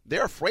now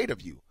they're afraid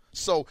of you.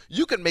 So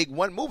you can make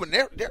one move and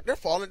they're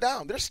falling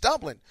down, they're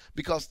stumbling,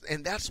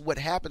 and that's what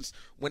happens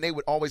when they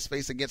would always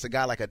face against a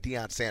guy like a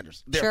Deion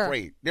Sanders. They're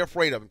afraid. They're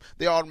afraid of him.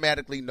 They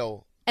automatically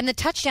know. And the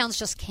touchdowns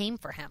just came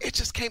for him. It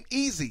just came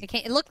easy.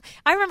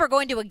 I remember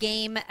going to a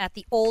game at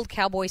the old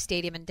Cowboy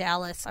Stadium in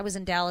Dallas. I was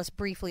in Dallas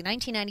briefly,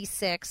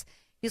 1996.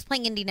 He was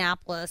playing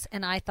Indianapolis,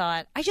 and I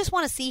thought, I just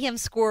want to see him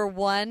score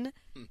one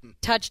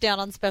touchdown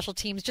on special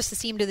teams just to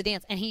see him do the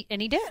dance. And he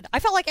did.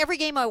 I felt like every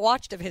game I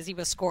watched of his, he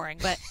was scoring.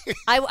 But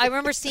I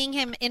remember seeing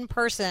him in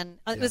person.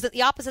 It was at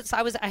the opposite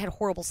side. I had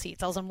horrible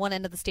seats. I was on one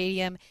end of the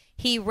stadium.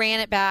 He ran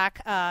it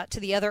back to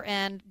the other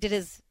end, did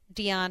his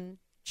Deion.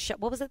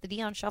 What was it? The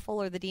Deion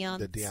shuffle or the Deion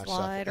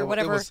slide shuffle. Or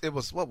whatever? It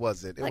was what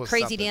was it? It was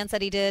crazy something. Dance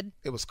that he did.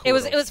 It was cool.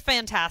 It was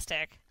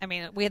fantastic. I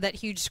mean, we had that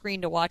huge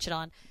screen to watch it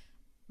on.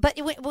 But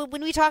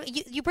when we talk,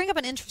 you bring up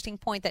an interesting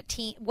point that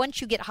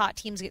once you get hot,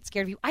 teams get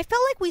scared of you. I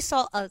felt like we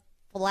saw a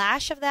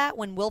flash of that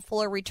when Will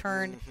Fuller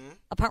returned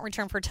a punt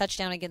return for a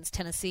touchdown against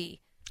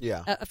Tennessee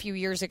a few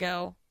years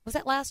ago. Was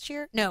that last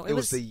year? No, it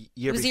was the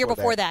year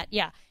before that.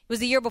 Yeah, it was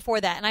the year before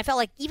that. And I felt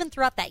like even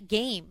throughout that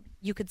game,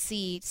 you could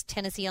see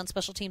Tennessee on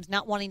special teams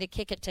not wanting to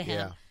kick it to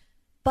him. Yeah.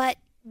 But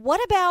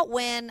what about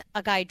when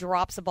a guy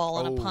drops a ball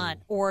on a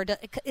punt? Or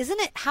isn't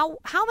it how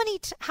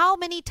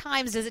many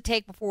times does it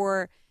take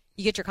before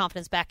you get your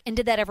confidence back? And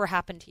did that ever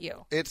happen to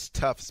you? It's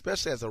tough,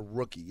 especially as a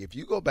rookie. If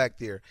you go back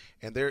there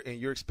and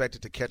you're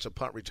expected to catch a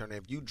punt return,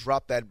 and if you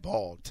drop that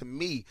ball, to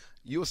me,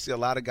 you'll see a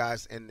lot of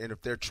guys, and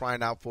if they're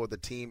trying out for the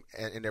team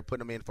and they're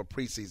putting them in for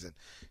preseason,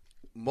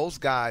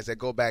 most guys that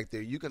go back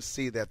there, you can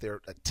see that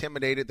they're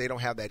intimidated. They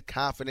don't have that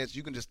confidence.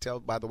 You can just tell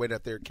by the way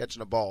that they're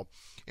catching the ball.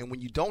 And when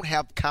you don't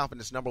have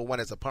confidence, number one,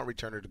 as a punt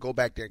returner, to go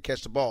back there and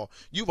catch the ball,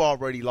 you've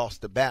already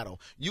lost the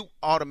battle. You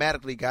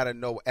automatically got to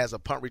know as a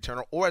punt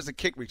returner or as a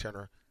kick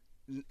returner,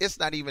 it's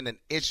not even an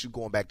issue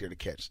going back there to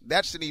catch.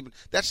 That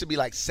should be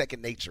like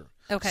second nature.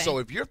 Okay. So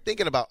if you're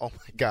thinking about, oh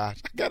my gosh,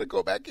 I got to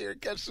go back here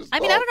and catch this ball.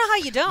 I mean, I don't know how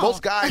you don't.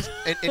 Most guys,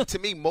 and to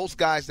me, most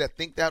guys that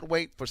think that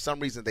way, for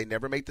some reason, they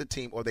never make the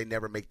team or they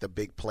never make the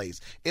big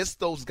plays. It's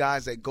those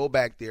guys that go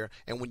back there,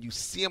 and when you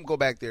see them go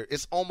back there,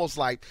 it's almost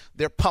like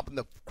they're pumping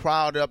the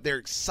crowd up. They're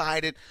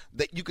excited.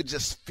 That you could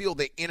just feel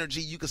the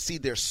energy. You could see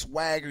their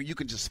swagger. You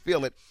could just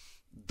feel it.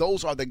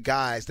 Those are the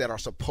guys that are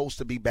supposed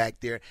to be back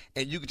there,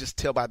 and you could just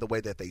tell by the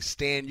way that they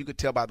stand. You could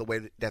tell by the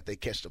way that they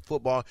catch the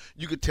football.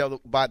 You could tell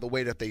by the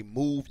way that they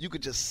move. You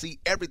could just see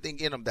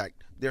everything in them that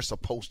they're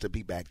supposed to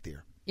be back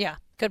there. Yeah,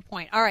 good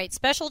point. All right,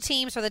 special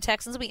teams for the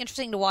Texans will be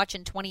interesting to watch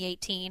in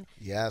 2018.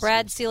 Yes.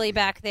 Brad Seeley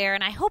back there,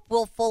 and I hope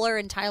Will Fuller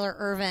and Tyler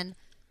Ervin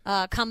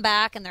come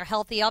back and they're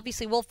healthy.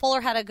 Obviously, Will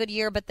Fuller had a good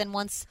year, but then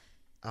once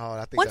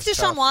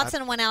Deshaun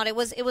Watson went out, it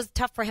was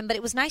tough for him, but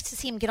it was nice to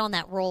see him get on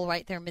that roll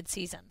right there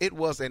midseason. It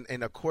was,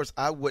 and of course,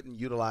 I wouldn't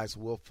utilize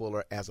Will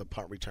Fuller as a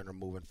punt returner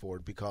moving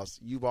forward because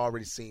you've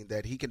already seen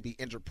that he can be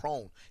injury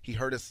prone. He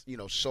hurt his,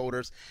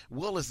 shoulders.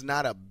 Will is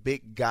not a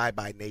big guy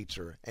by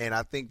nature, and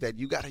I think that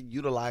you got to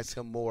utilize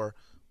him more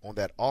on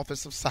that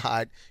offensive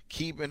side,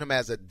 keeping him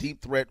as a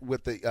deep threat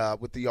with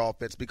the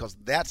offense because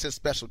that's his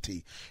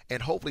specialty.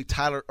 And hopefully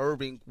Tyler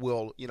Ervin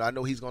will, I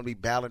know he's going to be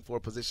battling for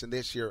a position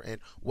this year, and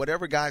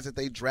whatever guys that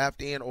they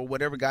draft in or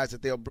whatever guys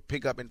that they'll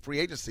pick up in free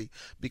agency,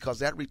 because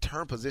that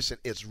return position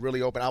is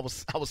really open. I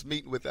was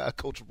meeting with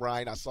Coach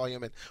Brian. I saw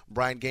him and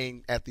Brian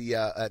Gain at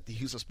the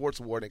Houston Sports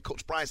Award, and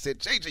Coach Brian said,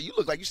 "JJ, you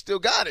look like you still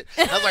got it."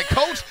 And I was like,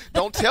 "Coach,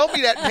 don't tell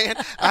me that, man.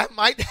 I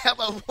might have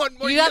one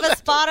more." You have a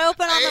spot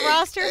open on the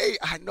roster? Hey,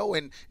 I know,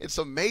 and it's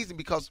amazing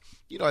because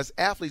as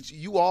athletes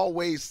you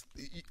always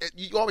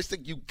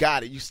think you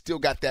got it. You still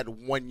got that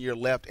 1 year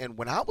left. And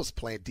when I was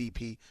playing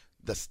DP,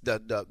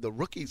 the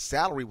rookie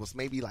salary was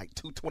maybe like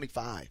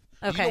 $225.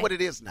 Okay. You know what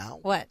it is now?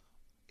 What?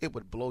 It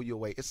would blow you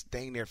away. It's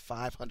dang near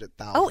 $500,000.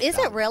 Oh, is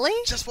it really?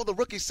 Just for the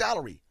rookie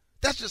salary.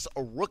 That's just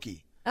a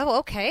rookie. Oh,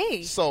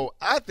 okay. So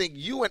I think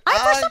you and for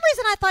some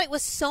reason, I thought it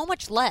was so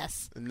much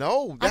less.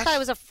 No. I thought it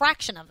was a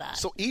fraction of that.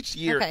 So each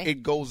year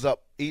it goes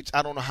up.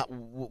 I don't know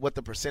what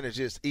the percentage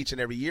is each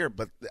and every year,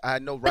 but I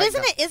know but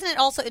isn't it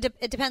also,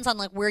 it depends on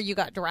like where you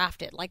got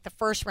drafted. Like the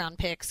first round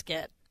picks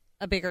get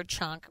a bigger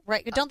chunk,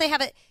 right? Don't they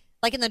have it?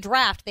 Like in the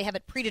draft, they have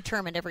it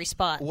predetermined every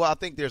spot. Well, I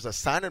think there's a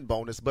signing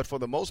bonus, but for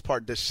the most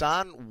part,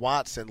 Deshaun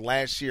Watson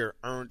last year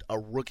earned a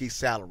rookie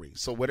salary.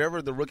 So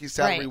whatever the rookie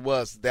salary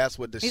was, that's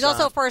what Deshaun. He's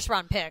also a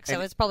first-round pick,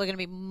 so it's probably going to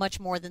be much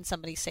more than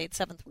somebody, say,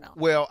 7th round.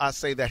 Well, I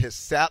say that his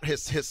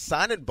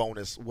signing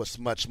bonus was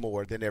much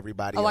more than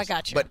everybody else. Oh, I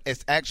got you. But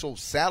his actual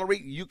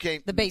salary, you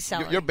can't. The base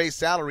salary. Your base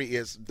salary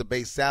is the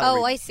base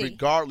salary. Oh, I see.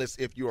 Regardless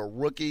if you're a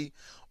rookie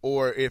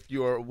or if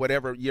you're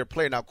whatever year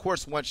player. Now, of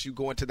course, once you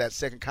go into that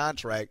second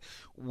contract,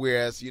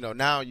 whereas,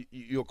 now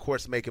you're, of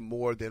course, making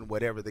more than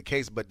whatever the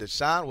case. But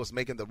Deshaun was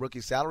making the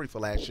rookie salary for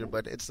last year,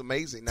 but it's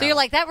amazing now. So you're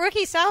like, that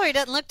rookie salary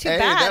doesn't look too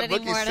bad anymore.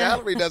 That rookie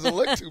salary doesn't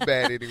look too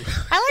bad anymore.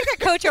 I like that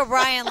Coach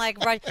O'Brien,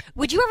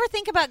 would you ever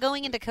think about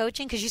going into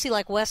coaching? Because you see,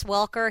 like, Wes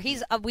Welker,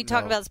 we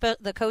talk about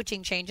the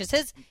coaching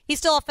changes. He's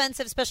still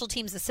offensive special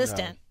teams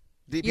assistant. No.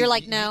 You're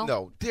like, no?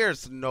 No,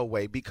 there's no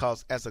way,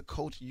 because as a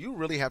coach, you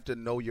really have to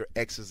know your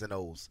X's and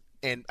O's.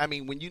 And and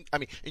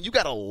you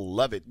gotta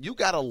love it. You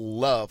gotta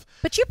love.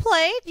 But you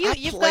played.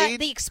 You've got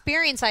the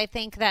experience, I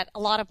think, that a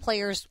lot of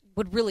players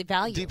would really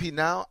value. DP,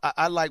 now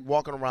I like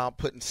walking around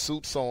putting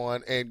suits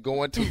on and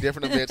going to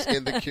different events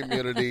in the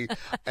community.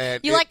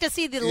 And you like to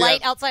see the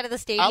light outside of the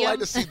stadium? I like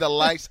to see the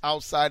lights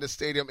outside the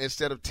stadium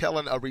instead of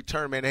telling a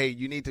return man, hey,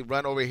 you need to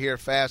run over here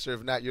faster.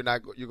 If not, you're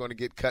going to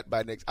get cut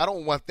by next. I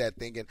don't want that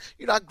thinking.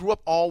 I grew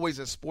up always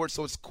in sports,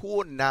 so it's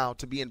cool now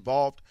to be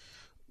involved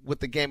with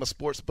the game of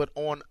sports, but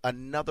on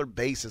another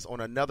basis,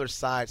 on another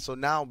side. So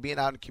now being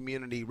out in the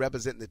community,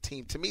 representing the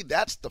team, to me,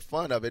 that's the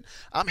fun of it.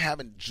 I'm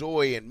having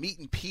joy and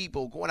meeting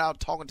people, going out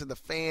talking to the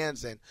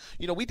fans. And,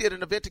 we did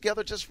an event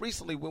together just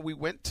recently when we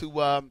went to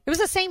it was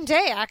the same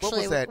day, actually. What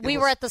was that? We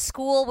were at the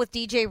school with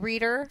DJ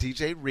Reader.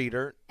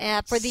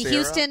 For the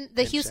Houston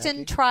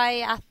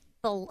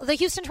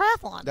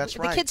Triathlon. That's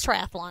right. The kids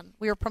triathlon.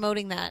 We were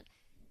promoting that.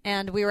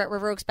 and we were at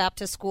River Oaks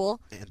Baptist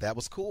School. And that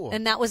was cool.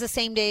 And that was the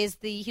same day as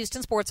the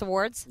Houston Sports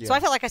Awards. Yeah. So I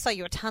felt like I saw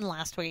you a ton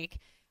last week.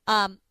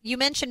 You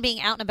mentioned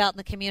being out and about in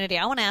the community.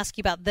 I want to ask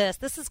you about this.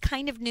 This is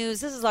kind of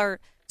news. This is our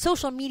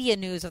social media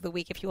news of the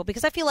week, if you will,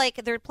 because I feel like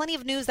there are plenty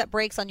of news that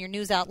breaks on your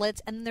news outlets,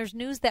 and there's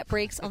news that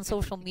breaks on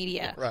social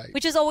media, Right.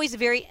 which is always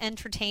very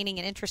entertaining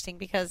and interesting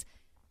because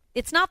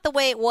it's not the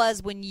way it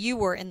was when you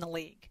were in the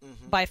league,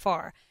 by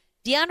far.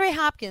 DeAndre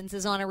Hopkins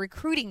is on a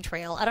recruiting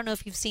trail. I don't know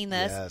if you've seen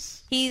this.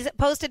 Yes. He's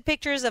posted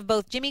pictures of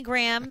both Jimmy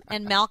Graham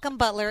and Malcolm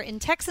Butler in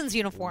Texans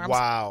uniforms.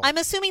 Wow. I'm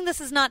assuming this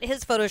is not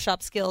his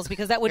Photoshop skills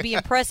because that would be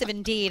impressive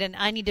indeed, and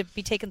I need to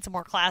be taking some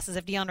more classes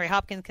if DeAndre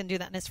Hopkins can do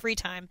that in his free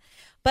time.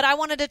 But I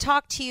wanted to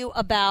talk to you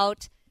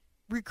about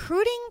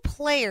recruiting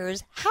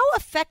players. How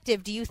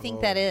effective do you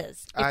think that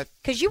is?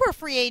 Because you were a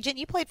free agent.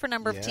 You played for a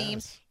number of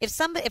teams.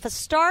 If a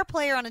star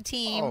player on a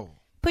team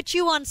put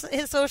you on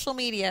his social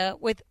media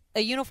with a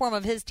uniform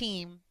of his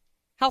team,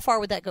 how far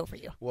would that go for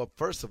you? Well,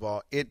 first of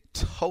all, it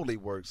totally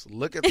works.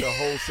 Look at the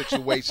whole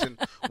situation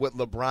with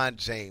LeBron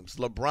James.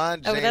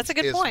 LeBron James that's a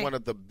good is point. one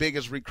of the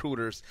biggest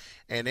recruiters,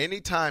 and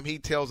anytime he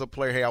tells a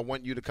player, hey, I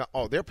want you to come,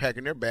 they're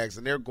packing their bags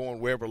and they're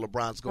going wherever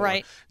LeBron's going.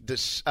 Right.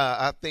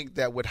 I think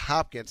that with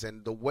Hopkins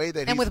and the way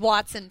that And with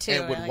Watson, too.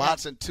 And with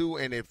Watson, too,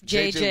 and if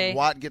J.J.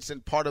 Watt gets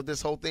in part of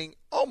this whole thing,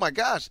 oh, my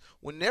gosh,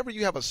 whenever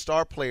you have a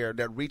star player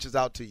that reaches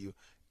out to you,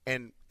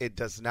 and it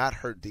does not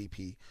hurt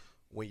DP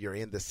when you're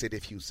in the city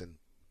of Houston.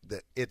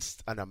 It's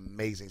an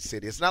amazing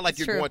city. It's not like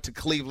you're going to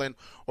Cleveland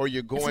or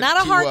you're going to. It's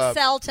not a hard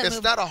sell to move.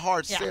 It's not a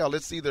hard sell.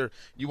 It's either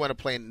you want to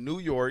play in New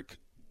York,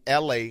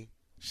 L.A.,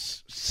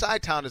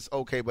 Chi-Town is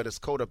okay, but it's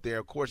cold up there.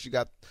 Of course, you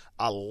got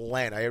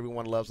Atlanta.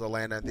 Everyone loves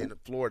Atlanta and then the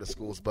Florida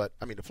schools, the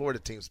Florida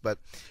teams. But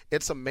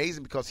it's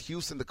amazing because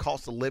Houston, the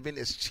cost of living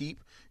is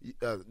cheap.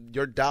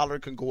 Your dollar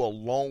can go a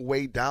long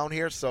way down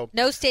here. So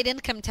no state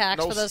income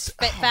tax for those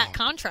fat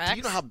contracts. Do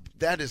you know how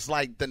that is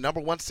like the number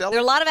one seller? There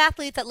are a lot of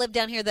athletes that live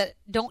down here that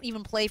don't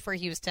even play for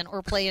Houston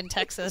or play in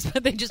Texas,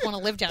 but they just want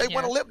to live down here. They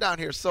want to live down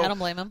here. So I don't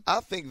blame them. I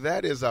think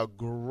that is a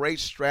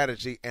great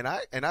strategy, and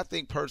I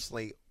think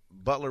personally,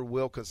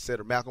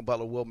 Malcolm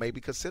Butler will maybe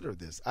consider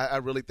this. I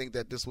really think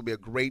that this will be a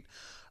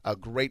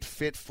great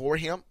fit for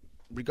him.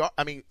 Think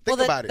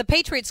about it. The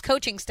Patriots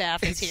coaching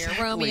staff is here.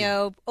 Exactly.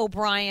 Romeo,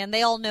 O'Brien,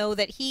 they all know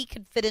that he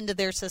could fit into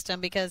their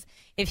system because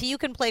if you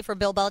can play for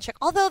Bill Belichick,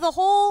 although the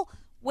whole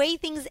way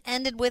things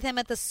ended with him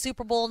at the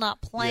Super Bowl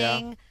not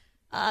playing,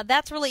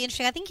 that's really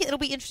interesting. I think it'll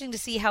be interesting to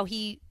see how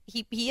he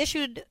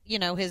issued,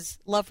 his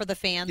love for the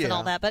fans and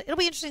all that, but it'll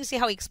be interesting to see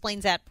how he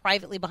explains that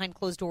privately behind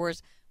closed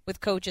doors with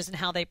coaches and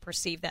how they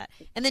perceive that.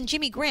 And then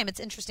Jimmy Graham,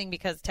 it's interesting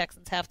because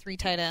Texans have 3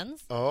 tight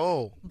ends.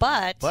 Oh.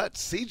 But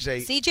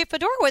CJ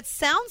Fedorowicz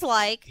sounds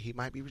like he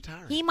might be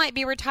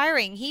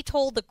retiring. He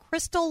told the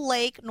Crystal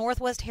Lake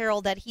Northwest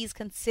Herald that he's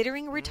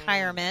considering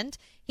retirement.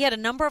 He had a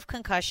number of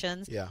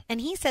concussions. Yeah.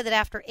 And he said that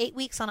after 8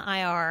 weeks on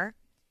IR,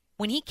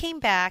 when he came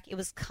back, it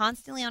was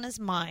constantly on his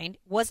mind,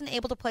 wasn't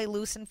able to play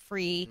loose and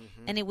free,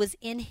 and it was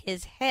in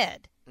his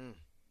head.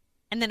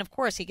 And then, of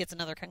course, he gets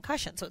another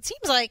concussion. So it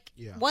seems like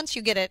once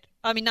you get it,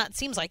 not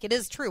seems like, it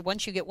is true.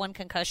 Once you get one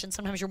concussion,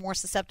 sometimes you're more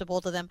susceptible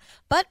to them.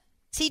 But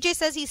CJ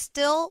says he's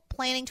still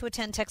planning to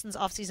attend Texans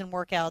offseason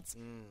workouts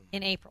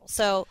in April.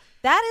 So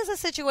that is a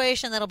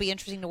situation that'll be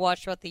interesting to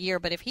watch throughout the year.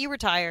 But if he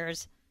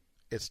retires,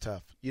 it's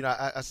tough.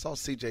 I saw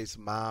CJ's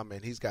mom,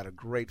 and he's got a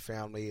great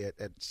family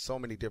at so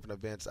many different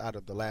events out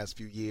of the last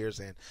few years.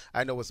 And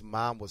I know his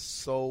mom was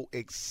so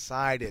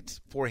excited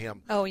for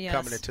him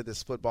coming into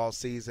this football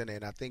season.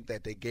 And I think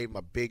that they gave him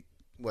a big,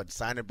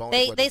 signing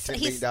bonus,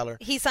 $10 million?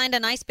 He signed a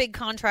nice big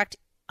contract,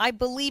 I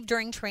believe,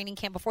 during training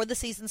camp before the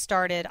season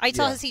started. I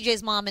saw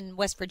CJ's mom in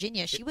West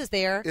Virginia. She was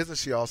there. Isn't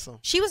she awesome?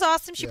 She was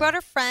awesome. She brought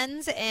her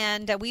friends,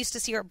 and we used to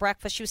see her at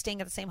breakfast. She was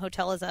staying at the same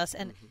hotel as us,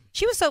 and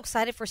she was so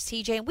excited for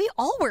CJ, and we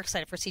all were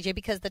excited for CJ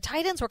because the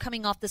tight ends were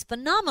coming off this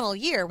phenomenal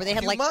year where they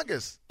had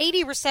humongous.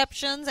 80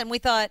 receptions, and we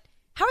thought,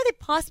 how are they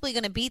possibly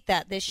going to beat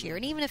that this year?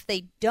 And even if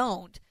they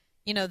don't,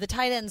 the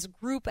tight ends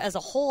group as a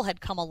whole had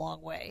come a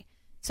long way.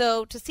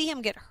 So to see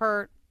him get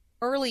hurt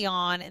early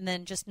on and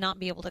then just not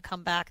be able to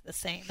come back the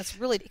same. That's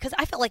really because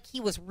I felt like he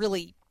was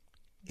really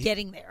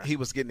getting there. He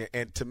was getting there.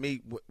 And to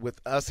me,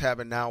 with us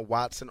having now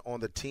Watson on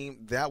the team,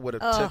 that would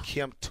have took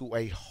him to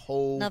a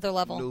whole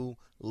new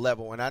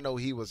level. And I know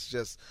he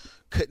was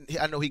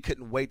he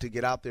couldn't wait to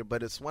get out there,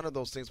 but it's one of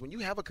those things when you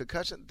have a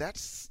concussion,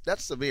 that's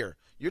severe.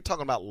 You're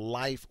talking about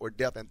life or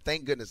death. And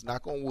thank goodness,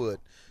 knock on wood,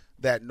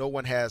 that no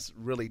one has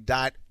really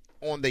died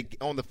on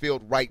the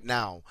field right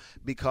now,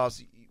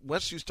 because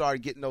once you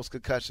start getting those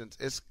concussions,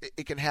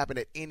 it can happen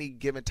at any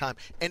given time.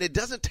 And it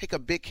doesn't take a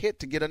big hit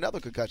to get another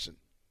concussion.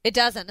 It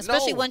doesn't,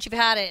 especially once you've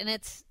had it. And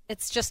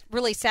it's just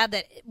really sad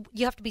that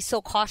you have to be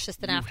so cautious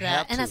then after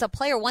that. And as a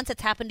player, once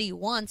it's happened to you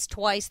once,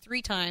 twice,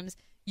 3 times,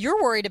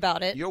 you're worried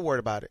about it. You're worried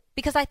about it.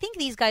 Because I think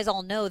these guys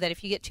all know that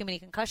if you get too many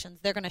concussions,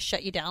 they're going to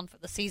shut you down for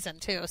the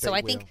season too. So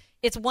I think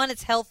it's 1,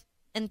 it's health,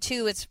 and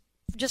 2, it's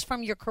just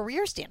from your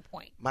career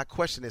standpoint? My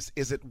question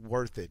is it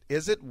worth it?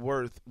 Is it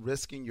worth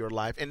risking your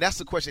life? And that's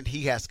the question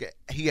he has to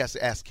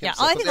ask himself. Yeah,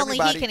 I think only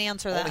he can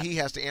answer that. Only he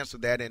has to answer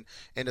that. And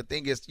the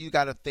thing is, you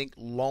got to think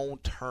long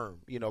term.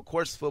 Of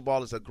course,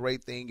 football is a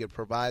great thing. It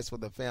provides for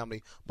the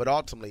family. But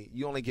ultimately,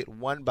 you only get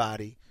one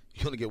body.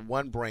 You only get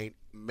one brain.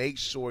 Make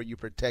sure you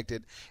protect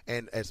it.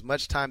 And as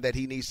much time that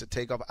he needs to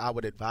take off, I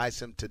would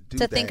advise him to do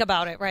that. To think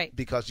about it, right.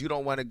 Because you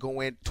don't want to go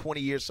in 20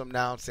 years from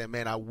now and say,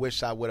 man, I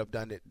wish I would have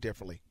done it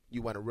differently.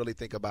 You want to really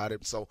think about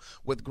it. So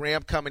with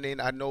Graham coming in,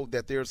 I know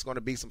that there's going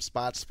to be some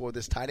spots for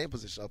this tight end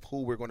position of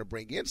who we're going to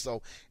bring in.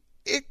 So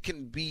it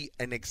can be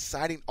an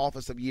exciting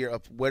offensive year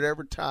of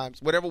whatever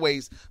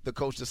ways the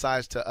coach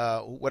decides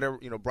to,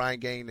 Brian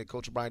Gaine and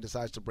Coach Brian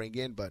decides to bring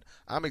in. But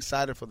I'm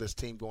excited for this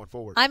team going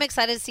forward. I'm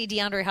excited to see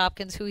DeAndre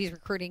Hopkins, who he's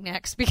recruiting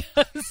next,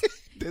 because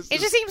it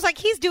just seems like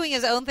he's doing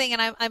his own thing,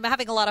 and I'm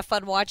having a lot of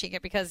fun watching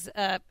it because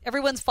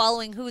everyone's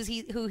following who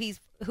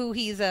he's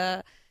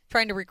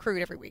trying to recruit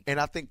every week.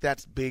 And I think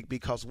that's big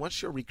because once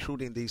you're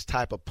recruiting these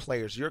type of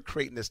players, you're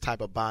creating this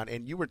type of bond.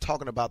 And you were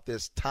talking about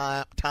this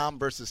Tom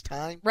versus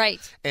time. Right.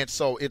 And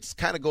so it's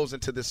kind of goes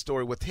into this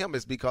story with him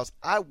is because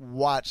I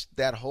watched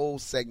that whole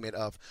segment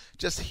of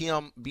just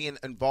him being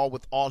involved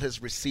with all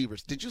his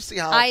receivers. Did you see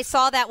how? I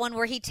saw that one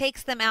where he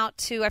takes them out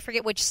to, I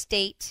forget which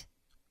state.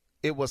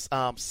 It was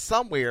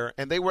somewhere,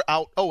 and they were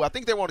out. Oh, I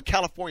think they were in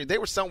California. They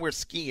were somewhere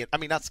skiing. I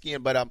mean, not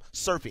skiing, but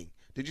surfing.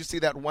 Did you see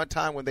that one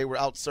time when they were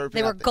out surfing?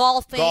 They were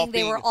golfing.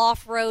 They were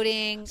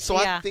off-roading.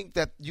 So yeah. I think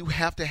that you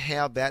have to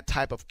have that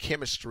type of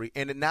chemistry.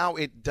 And now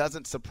it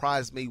doesn't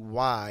surprise me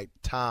why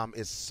Tom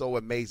is so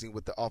amazing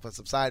with the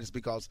offensive side is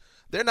because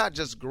they're not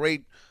just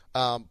great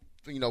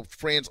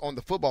friends on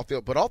the football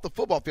field, but off the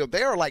football field,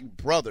 they are like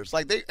brothers.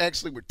 Like they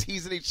actually were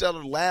teasing each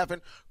other,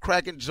 laughing,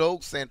 cracking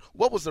jokes. And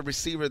what was the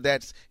receiver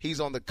he's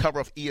on the cover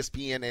of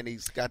ESPN and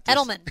he's got this?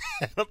 Edelman.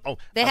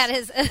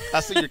 I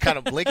see you're kind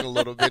of blinking a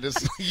little bit.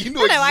 You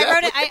know exactly. I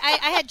wrote it.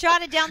 I had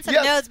jotted down some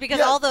notes because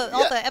all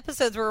the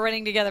episodes were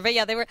running together. But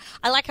yeah, they were.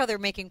 I like how they're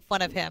making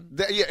fun of him. And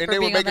they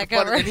were making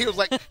fun of him. And he was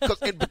like,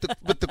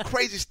 but the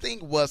craziest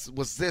thing was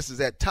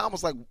that Tom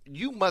was like,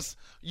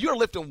 you're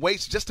lifting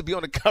weights just to be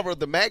on the cover of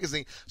the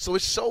magazine. So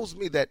it shows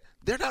me that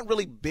they're not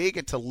really big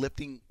into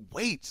lifting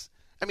weights.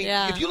 I mean,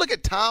 if you look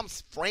at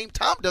Tom's frame,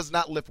 Tom does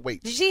not lift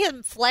weights. Did you see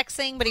him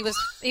flexing? But he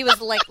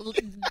was like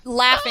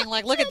laughing,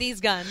 like, look at these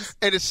guns.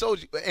 And it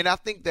shows you. And I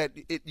think that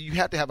you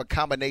have to have a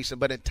combination.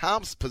 But in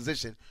Tom's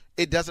position,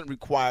 it doesn't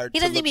require. He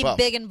doesn't need to be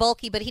big and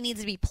bulky, but he needs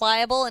to be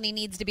pliable, and he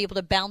needs to be able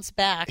to bounce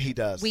back. He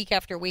does week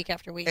after week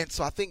after week. And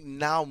so I think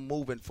now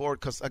moving forward,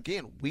 because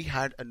again, we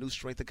hired a new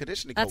strength and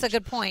conditioning coach. That's a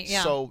good point.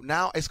 Yeah. So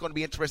now it's going to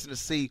be interesting to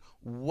see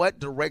what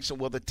direction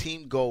will the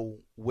team go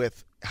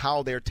with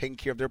how they're taking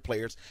care of their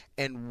players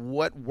and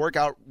what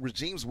workout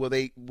regimes will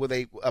they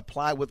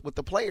apply with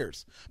the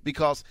players.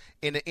 Because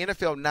in the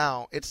NFL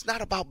now, it's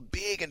not about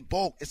big and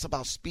bulk. It's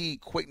about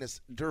speed,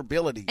 quickness,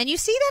 durability. And you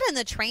see that in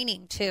the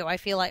training, too, I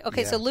feel like.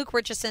 Okay, so Luke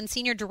Richardson,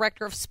 Senior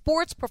Director of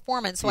Sports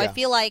Performance. So I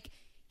feel like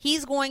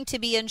he's going to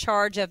be in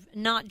charge of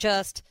not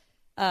just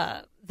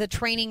the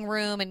training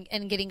room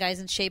and getting guys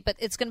in shape, but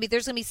there's going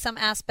to be some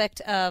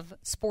aspect of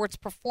sports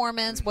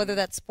performance, whether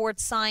that's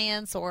sports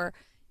science or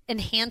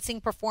enhancing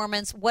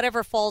performance,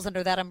 whatever falls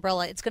under that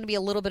umbrella. It's going to be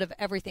a little bit of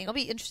everything. It'll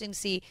be interesting to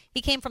see.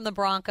 He came from the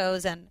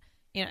Broncos, and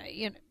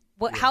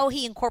how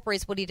he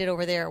incorporates what he did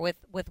over there with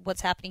what's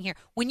happening here.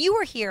 When you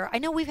were here, I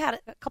know we've had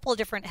a couple of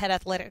different head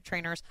athletic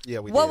trainers. Yeah,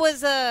 we did. What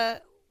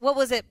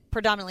was it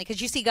predominantly?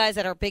 Because you see guys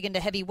that are big into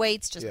heavy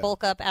weights, just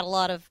bulk up, add a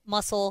lot of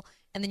muscle,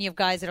 and then you have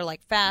guys that are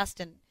like fast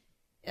and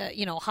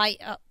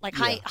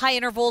high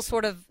interval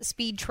sort of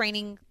speed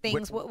training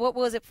things. What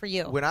was it for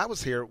you? When I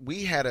was here,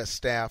 we had a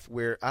staff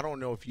where, I don't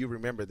know if you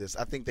remember this,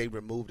 I think they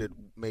removed it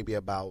maybe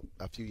about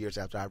a few years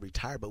after I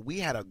retired, but we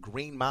had a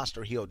green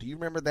monster hill. Do you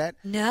remember that?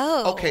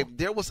 No. Okay,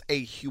 there was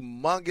a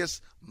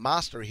humongous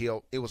monster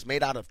hill. It was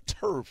made out of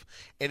turf,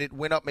 and it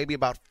went up maybe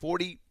about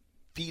 40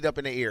 feet up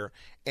in the air,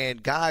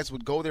 and guys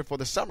would go there for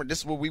the summer.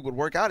 This is where we would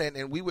work out in,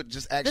 and we would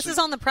just actually... This is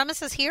on the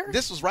premises here?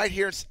 This was right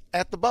here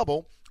at the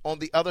bubble. On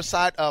the other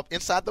side of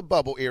inside the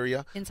bubble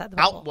area. Inside the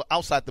bubble.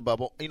 Outside the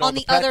bubble. On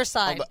the other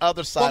side. On the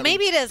other side. Well,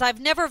 maybe it is. I've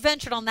never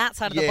ventured on that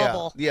side of the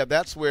bubble. Yeah,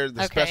 that's where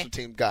the special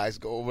team guys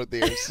go over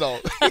there. So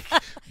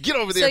get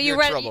over there. So you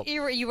ran trouble.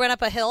 You ran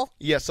up a hill?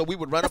 Yeah, so we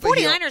would run up a hill.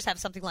 The 49ers have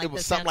something like this. It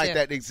was something like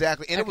that,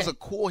 exactly. And it was a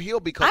cool hill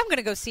because... I'm going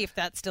to go see if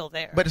that's still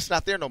there. But it's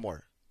not there no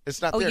more.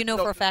 It's not there. You know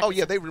for a fact? Oh,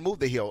 yeah, they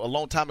removed the hill a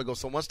long time ago.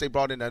 So once they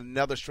brought in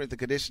another strength and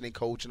conditioning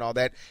coach and all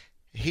that,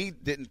 he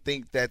didn't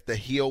think that the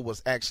hill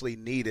was actually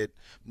needed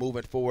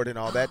moving forward and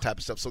all that type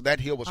of stuff. So that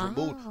hill was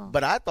removed.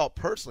 But I thought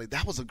personally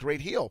that was a great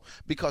hill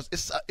because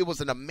it was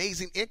an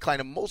amazing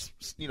incline. And most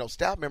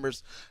staff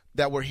members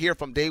that were here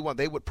from day one,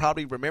 they would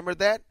probably remember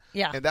that.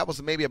 Yeah. And that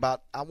was maybe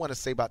about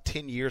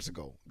 10 years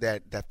ago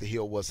that the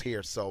hill was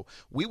here. So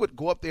we would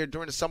go up there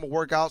during the summer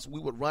workouts. We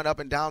would run up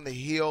and down the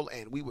hill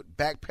and we would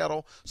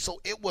backpedal.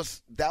 So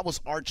that was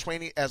our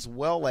training as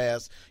well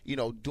as,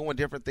 doing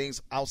different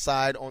things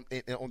outside on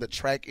the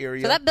track area.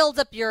 area. So that builds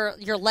up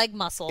your leg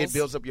muscles. It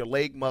builds up your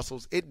leg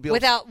muscles. It builds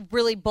without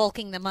really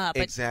bulking them up.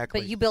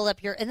 Exactly. But you build up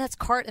and that's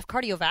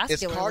cardiovascular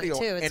it's cardio,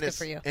 too. It's and good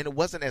for you. And it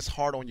wasn't as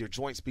hard on your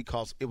joints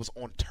because it was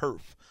on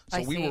turf. So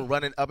I we see. were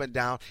running up and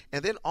down.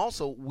 And then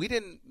also, we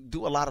didn't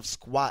do a lot of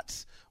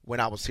squats when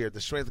I was here.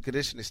 The strength and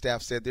conditioning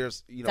staff said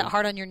there's, Is that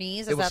hard on your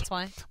knees? That's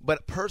why?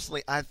 But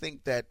personally, I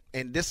think that,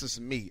 and this is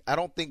me, I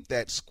don't think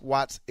that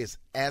squats is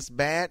as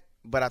bad,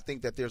 but I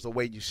think that there's a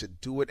way you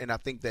should do it. And I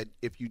think that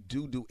if you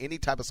do any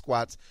type of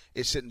squats,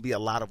 it shouldn't be a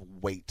lot of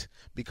weight,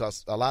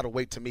 because a lot of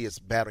weight to me is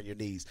bad on your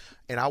knees.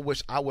 And I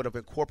wish I would have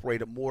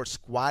incorporated more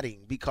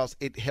squatting, because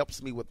it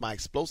helps me with my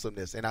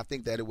explosiveness. And I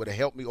think that it would have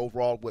helped me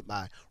overall with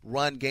my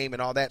run game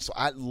and all that. So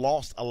I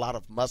lost a lot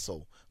of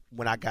muscle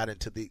when I got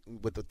into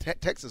with the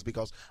Texans,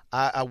 because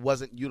I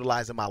wasn't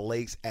utilizing my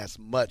legs as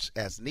much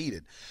as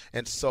needed.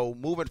 And so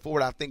moving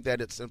forward, I think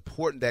that it's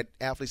important that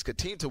athletes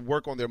continue to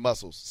work on their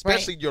muscles,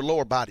 especially your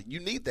lower body. You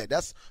need that.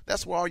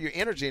 That's where all your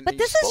energy and But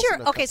this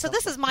is so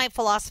this is my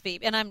philosophy,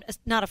 and I'm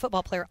not a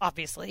football player,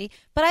 obviously,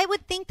 but I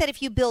would think that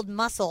if you build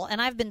muscle,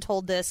 and I've been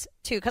told this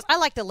too, because I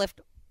like to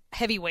lift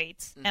heavy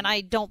weights, and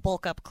I don't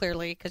bulk up,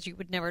 clearly, because you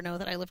would never know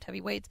that I lift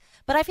heavy weights,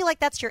 but I feel like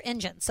that's your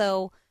engine.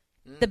 So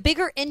the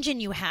bigger engine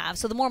you have,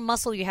 so the more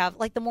muscle you have,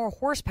 like the more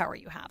horsepower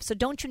you have. So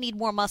don't you need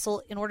more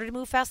muscle in order to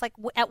move fast? Like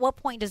at what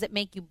point does it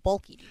make you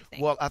bulky, do you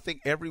think? Well, I think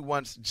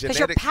everyone's because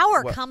genetics. your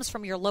power comes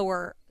from your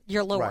lower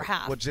right.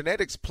 half. Well,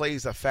 genetics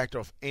plays a factor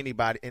of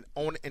anybody in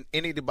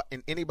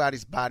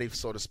anybody's body,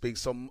 so to speak.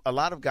 So a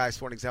lot of guys,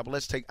 for an example,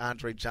 let's take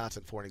Andre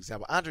Johnson for an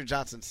example. Andre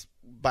Johnson's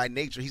by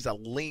nature, he's a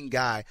lean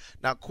guy.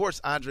 Now, of course,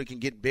 Andre can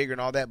get bigger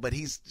and all that, but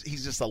he's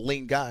just a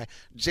lean guy.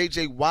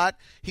 J.J. Watt,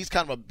 he's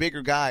kind of a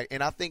bigger guy,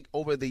 and I think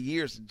over the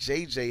years,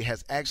 J.J.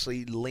 has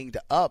actually leaned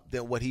up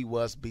than what he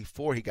was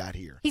before he got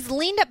here. He's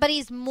leaned up, but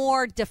he's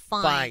more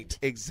defined.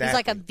 Exactly. He's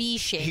like a V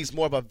shape. He's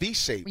more of a V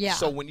shape. Yeah.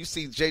 So when you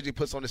see J.J.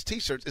 puts on his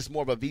T-shirts, it's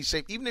more of a V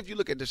shape. Even if you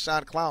look at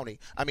Deshaun Clowney,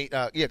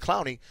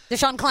 Clowney.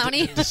 Deshaun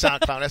Clowney? Deshaun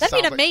Clowney. That'd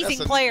be an amazing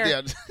player.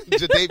 Yeah,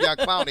 Jadeveon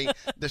Clowney.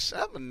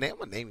 I'm going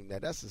to name him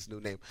that. That's his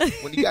new name.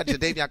 When you got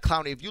Jadeveon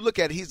Clowney, if you look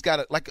at it, he's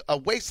got a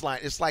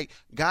waistline. It's like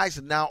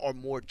guys now are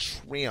more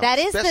trim,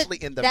 especially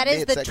in the midsection. That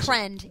is the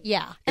trend,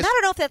 yeah. And I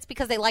don't know if that's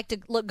because they like to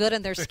look good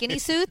in their skinny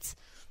suits,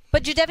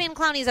 but Jadeveon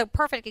Clowney is a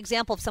perfect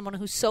example of someone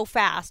who's so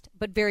fast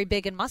but very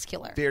big and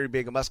muscular. Very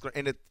big and muscular.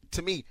 And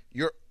to me,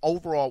 your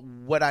overall,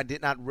 what I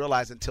did not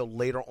realize until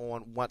later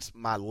on, once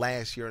my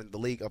last year in the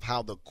league, of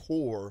how the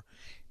core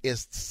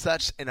is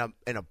such an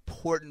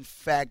important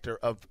factor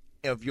of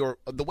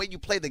the way you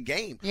play the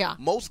game. Yeah.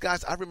 Most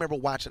guys, I remember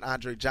watching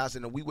Andre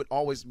Johnson, and we would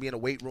always be in a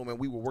weight room and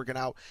we were working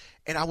out,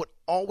 and I would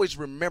always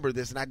remember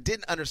this, and I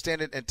didn't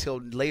understand it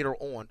until later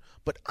on,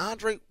 but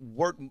Andre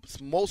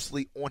worked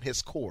mostly on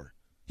his core.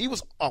 He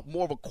was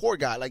more of a core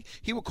guy. Like,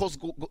 he would,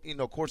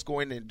 of course, go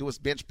in and do his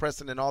bench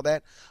pressing and all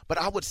that. But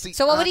I would see.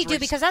 So what would he do?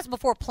 Because that's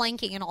before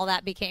planking and all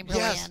that became really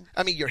in.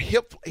 I mean, your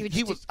hip.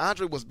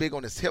 Andre was big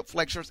on his hip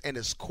flexors and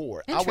his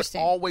core. I would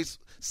always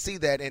see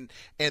that, and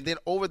then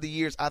over the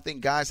years, I think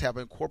guys have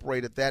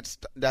incorporated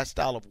that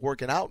style of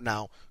working out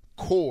now.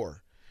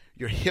 Core,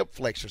 your hip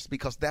flexors,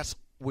 because that's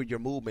where your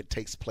movement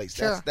takes place.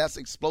 Sure. That's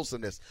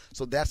explosiveness.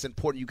 So that's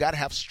important. You got to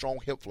have strong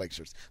hip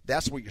flexors.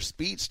 That's where your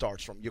speed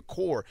starts from. Your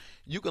core.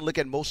 You can look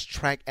at most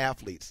track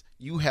athletes.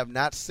 You have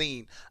not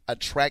seen a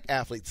track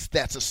athlete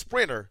that's a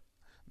sprinter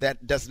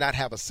that does not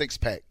have a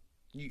six-pack.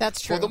 That's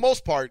true. For the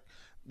most part,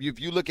 if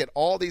you look at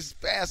all these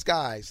fast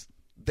guys,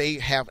 they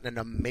have an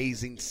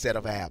amazing set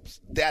of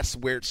abs. That's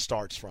where it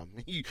starts from.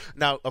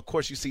 Now, of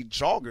course, you see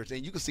joggers,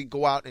 and you can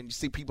go out and you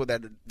see people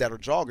that are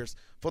joggers.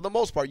 For the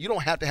most part, you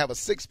don't have to have a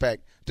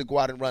six-pack to go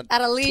out and run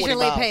at a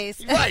leisurely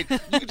pace. Right.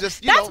 You can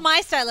just, That's my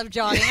style of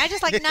jogging. I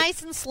just like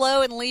nice and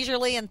slow and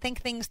leisurely and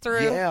think things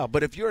through. Yeah,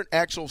 but if you're an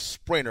actual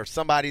sprinter,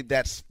 somebody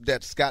that's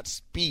got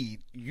speed,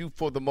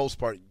 for the most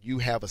part, you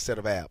have a set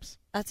of abs.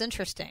 That's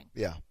interesting.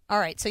 Yeah. All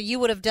right, so you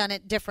would have done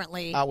it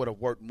differently. I would have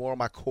worked more on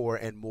my core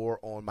and more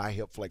on my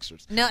hip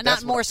flexors. No,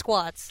 not more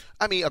squats.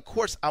 I mean, of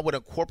course, I would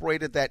have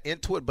incorporated that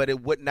into it, but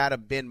it would not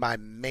have been my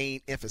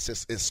main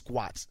emphasis is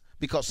squats.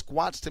 Because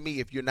squats, to me,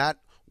 if you're not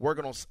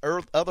working on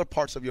other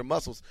parts of your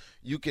muscles,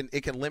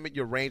 it can limit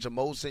your range of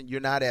motion. You're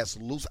not as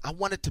loose. I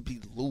want it to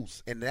be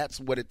loose, and that's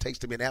what it takes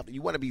to be an athlete.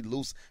 You want to be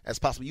loose as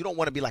possible. You don't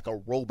want to be like a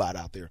robot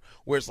out there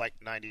where it's like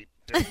 90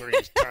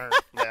 degrees, turn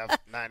left,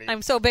 90.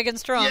 I'm so big and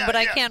strong, but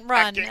I can't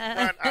run. I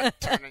can't run. I'm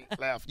turning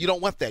left. You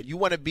don't want that. You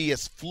want to be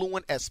as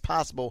fluent as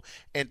possible,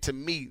 and to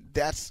me,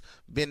 that's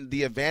been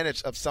the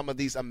advantage of some of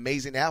these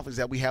amazing athletes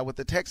that we have with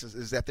the Texans,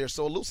 is that they're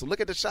so elusive.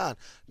 Look at Deshaun.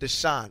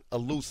 Deshaun,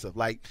 elusive.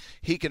 Like,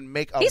 he can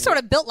make He's sort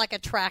of built like a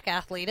track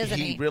athlete, isn't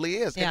he? He really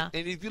is. Yeah.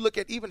 And if you look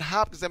at even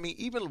Hopkins, I mean,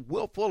 even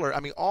Will Fuller, I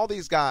mean, all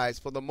these guys,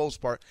 for the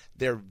most part,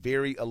 they're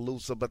very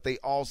elusive, but they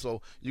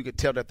also, you could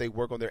tell that they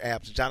work on their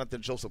abs.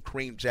 Jonathan Joseph,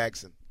 Kareem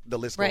Jackson, the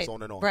list goes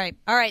on and on. Right.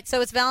 All right,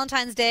 so it's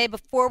Valentine's Day.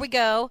 Before we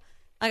go,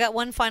 I got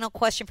one final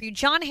question for you.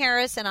 John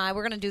Harris and I,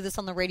 we're going to do this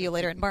on the radio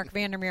later, and Mark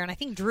Vandermeer, and I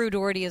think Drew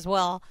Doherty as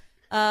well.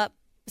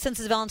 since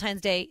it's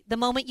Valentine's Day, the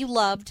moment you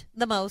loved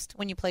the most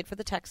when you played for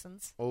the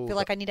Texans. Oh, I feel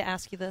like I need to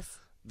ask you this.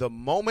 The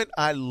moment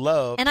I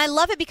love. And I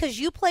love it because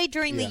you played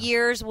during the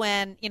years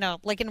when,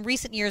 like in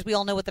recent years, we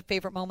all know what the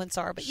favorite moments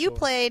are. But you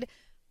played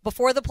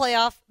before the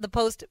playoff, the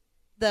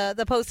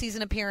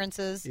postseason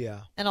appearances,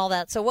 and all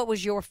that. So what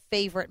was your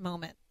favorite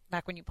moment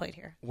back when you played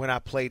here? When I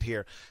played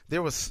here,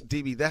 there was,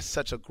 DB, that's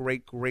such a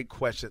great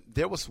question.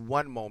 There was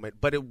one moment,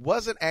 but it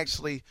wasn't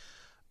actually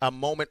a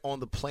moment on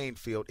the playing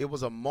field. It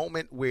was a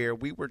moment where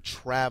we were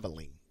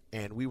traveling.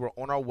 And we were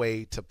on our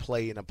way to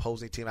play an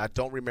opposing team. I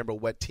don't remember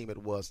what team it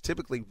was.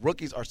 Typically,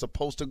 rookies are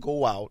supposed to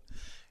go out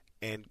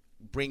and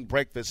bring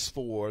breakfast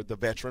for the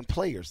veteran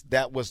players.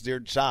 That was their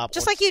job.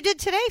 Just like you did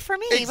today for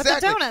me with the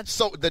donuts.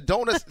 So the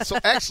donuts,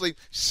 actually,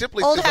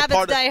 simply old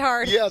habits die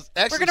hard. Yes.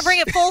 Actually, we're going to bring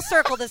it full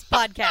circle, this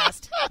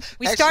podcast.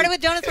 We started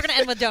with donuts. We're going to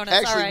end with donuts.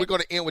 Actually, all right. We're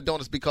going to end with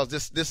donuts because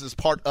this is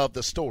part of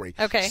the story.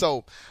 Okay.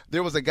 So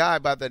there was a guy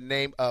by the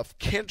name of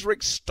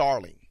Kendrick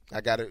Starling. I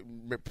got to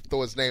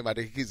throw his name out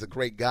there. He's a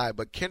great guy.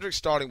 But Kendrick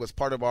Starling was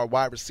part of our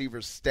wide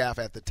receivers staff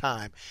at the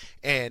time.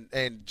 And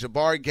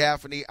Jabari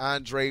Gaffney,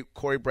 Andre,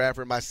 Corey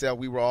Bradford, myself,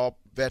 we were all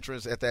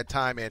veterans at that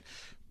time. And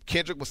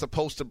Kendrick was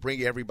supposed to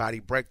bring everybody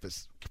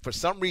breakfast. For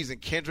some reason,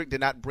 Kendrick did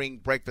not bring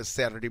breakfast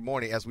Saturday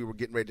morning as we were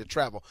getting ready to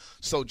travel.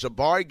 So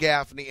Jabari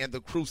Gaffney and the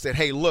crew said,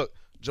 hey, look,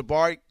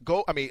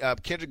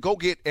 Kendrick, go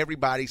get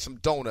everybody some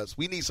donuts.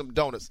 We need some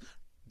donuts.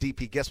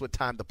 DP, guess what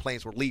time the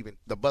planes were leaving?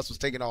 The bus was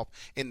taking off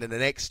in the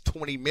next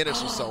 20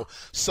 minutes or so.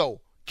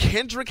 So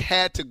Kendrick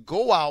had to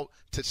go out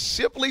to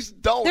Shipley's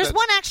Donuts. There's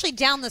one actually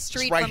down the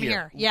street right from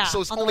here. Yeah,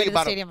 so it's on only the way to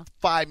about the stadium.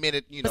 a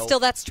 5-minute, But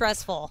still, that's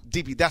stressful.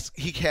 DP,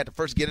 he had to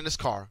first get in his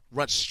car,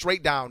 run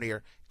straight down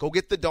here, go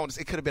get the donuts.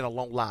 It could have been a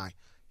long line.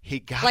 He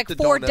got like the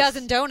 4 donuts.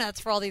 dozen donuts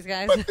for all these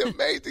guys. But the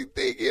amazing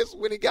thing is,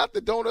 when he got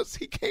the donuts,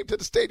 he came to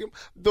the stadium.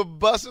 The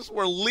buses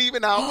were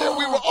leaving out there.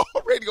 We were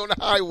already on the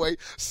highway.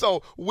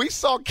 So we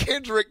saw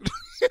Kendrick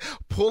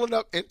pulling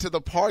up into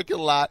the parking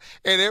lot,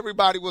 and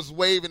everybody was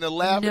waving and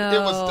laughing.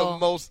 No. It was the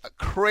most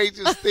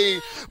craziest thing.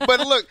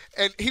 But look,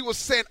 and he was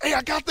saying, hey,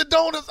 I got the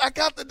donuts. I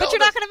got the donuts. But you're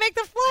not going to make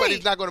the flight. But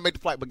he's not going to make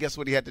the flight. But guess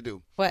what he had to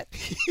do? What?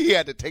 He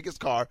had to take his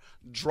car,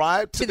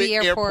 drive to the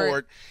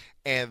airport,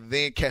 and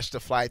then catch the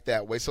flight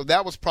that way. So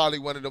that was probably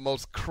one of the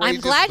most crazy.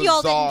 I'm glad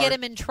y'all didn't get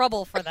him in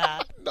trouble for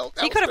that. No,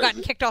 he could have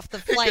gotten kicked off the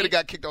flight. He could have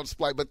got kicked off the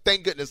flight, but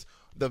thank goodness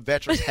the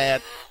veterans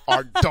had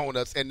our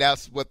donuts, and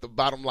that's what the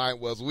bottom line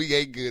was. We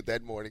ate good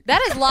that morning.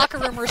 That is locker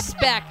room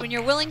respect when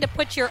you're willing to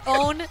put your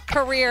own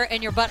career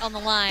and your butt on the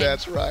line.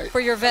 That's right.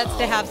 For your vets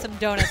to have some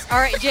donuts. All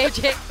right,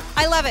 JJ,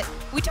 I love it.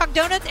 We talked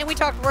donuts and we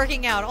talked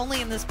working out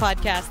only in this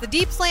podcast. The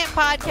Deep Slant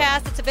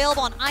Podcast, it's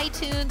available on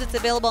iTunes. It's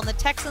available on the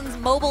Texans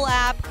mobile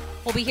app.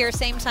 We'll be here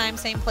same time,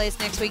 same place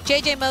next week.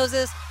 JJ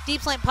Moses,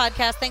 Deep Slant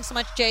Podcast. Thanks so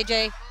much,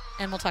 JJ,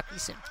 and we'll talk to you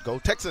soon. Go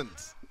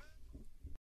Texans.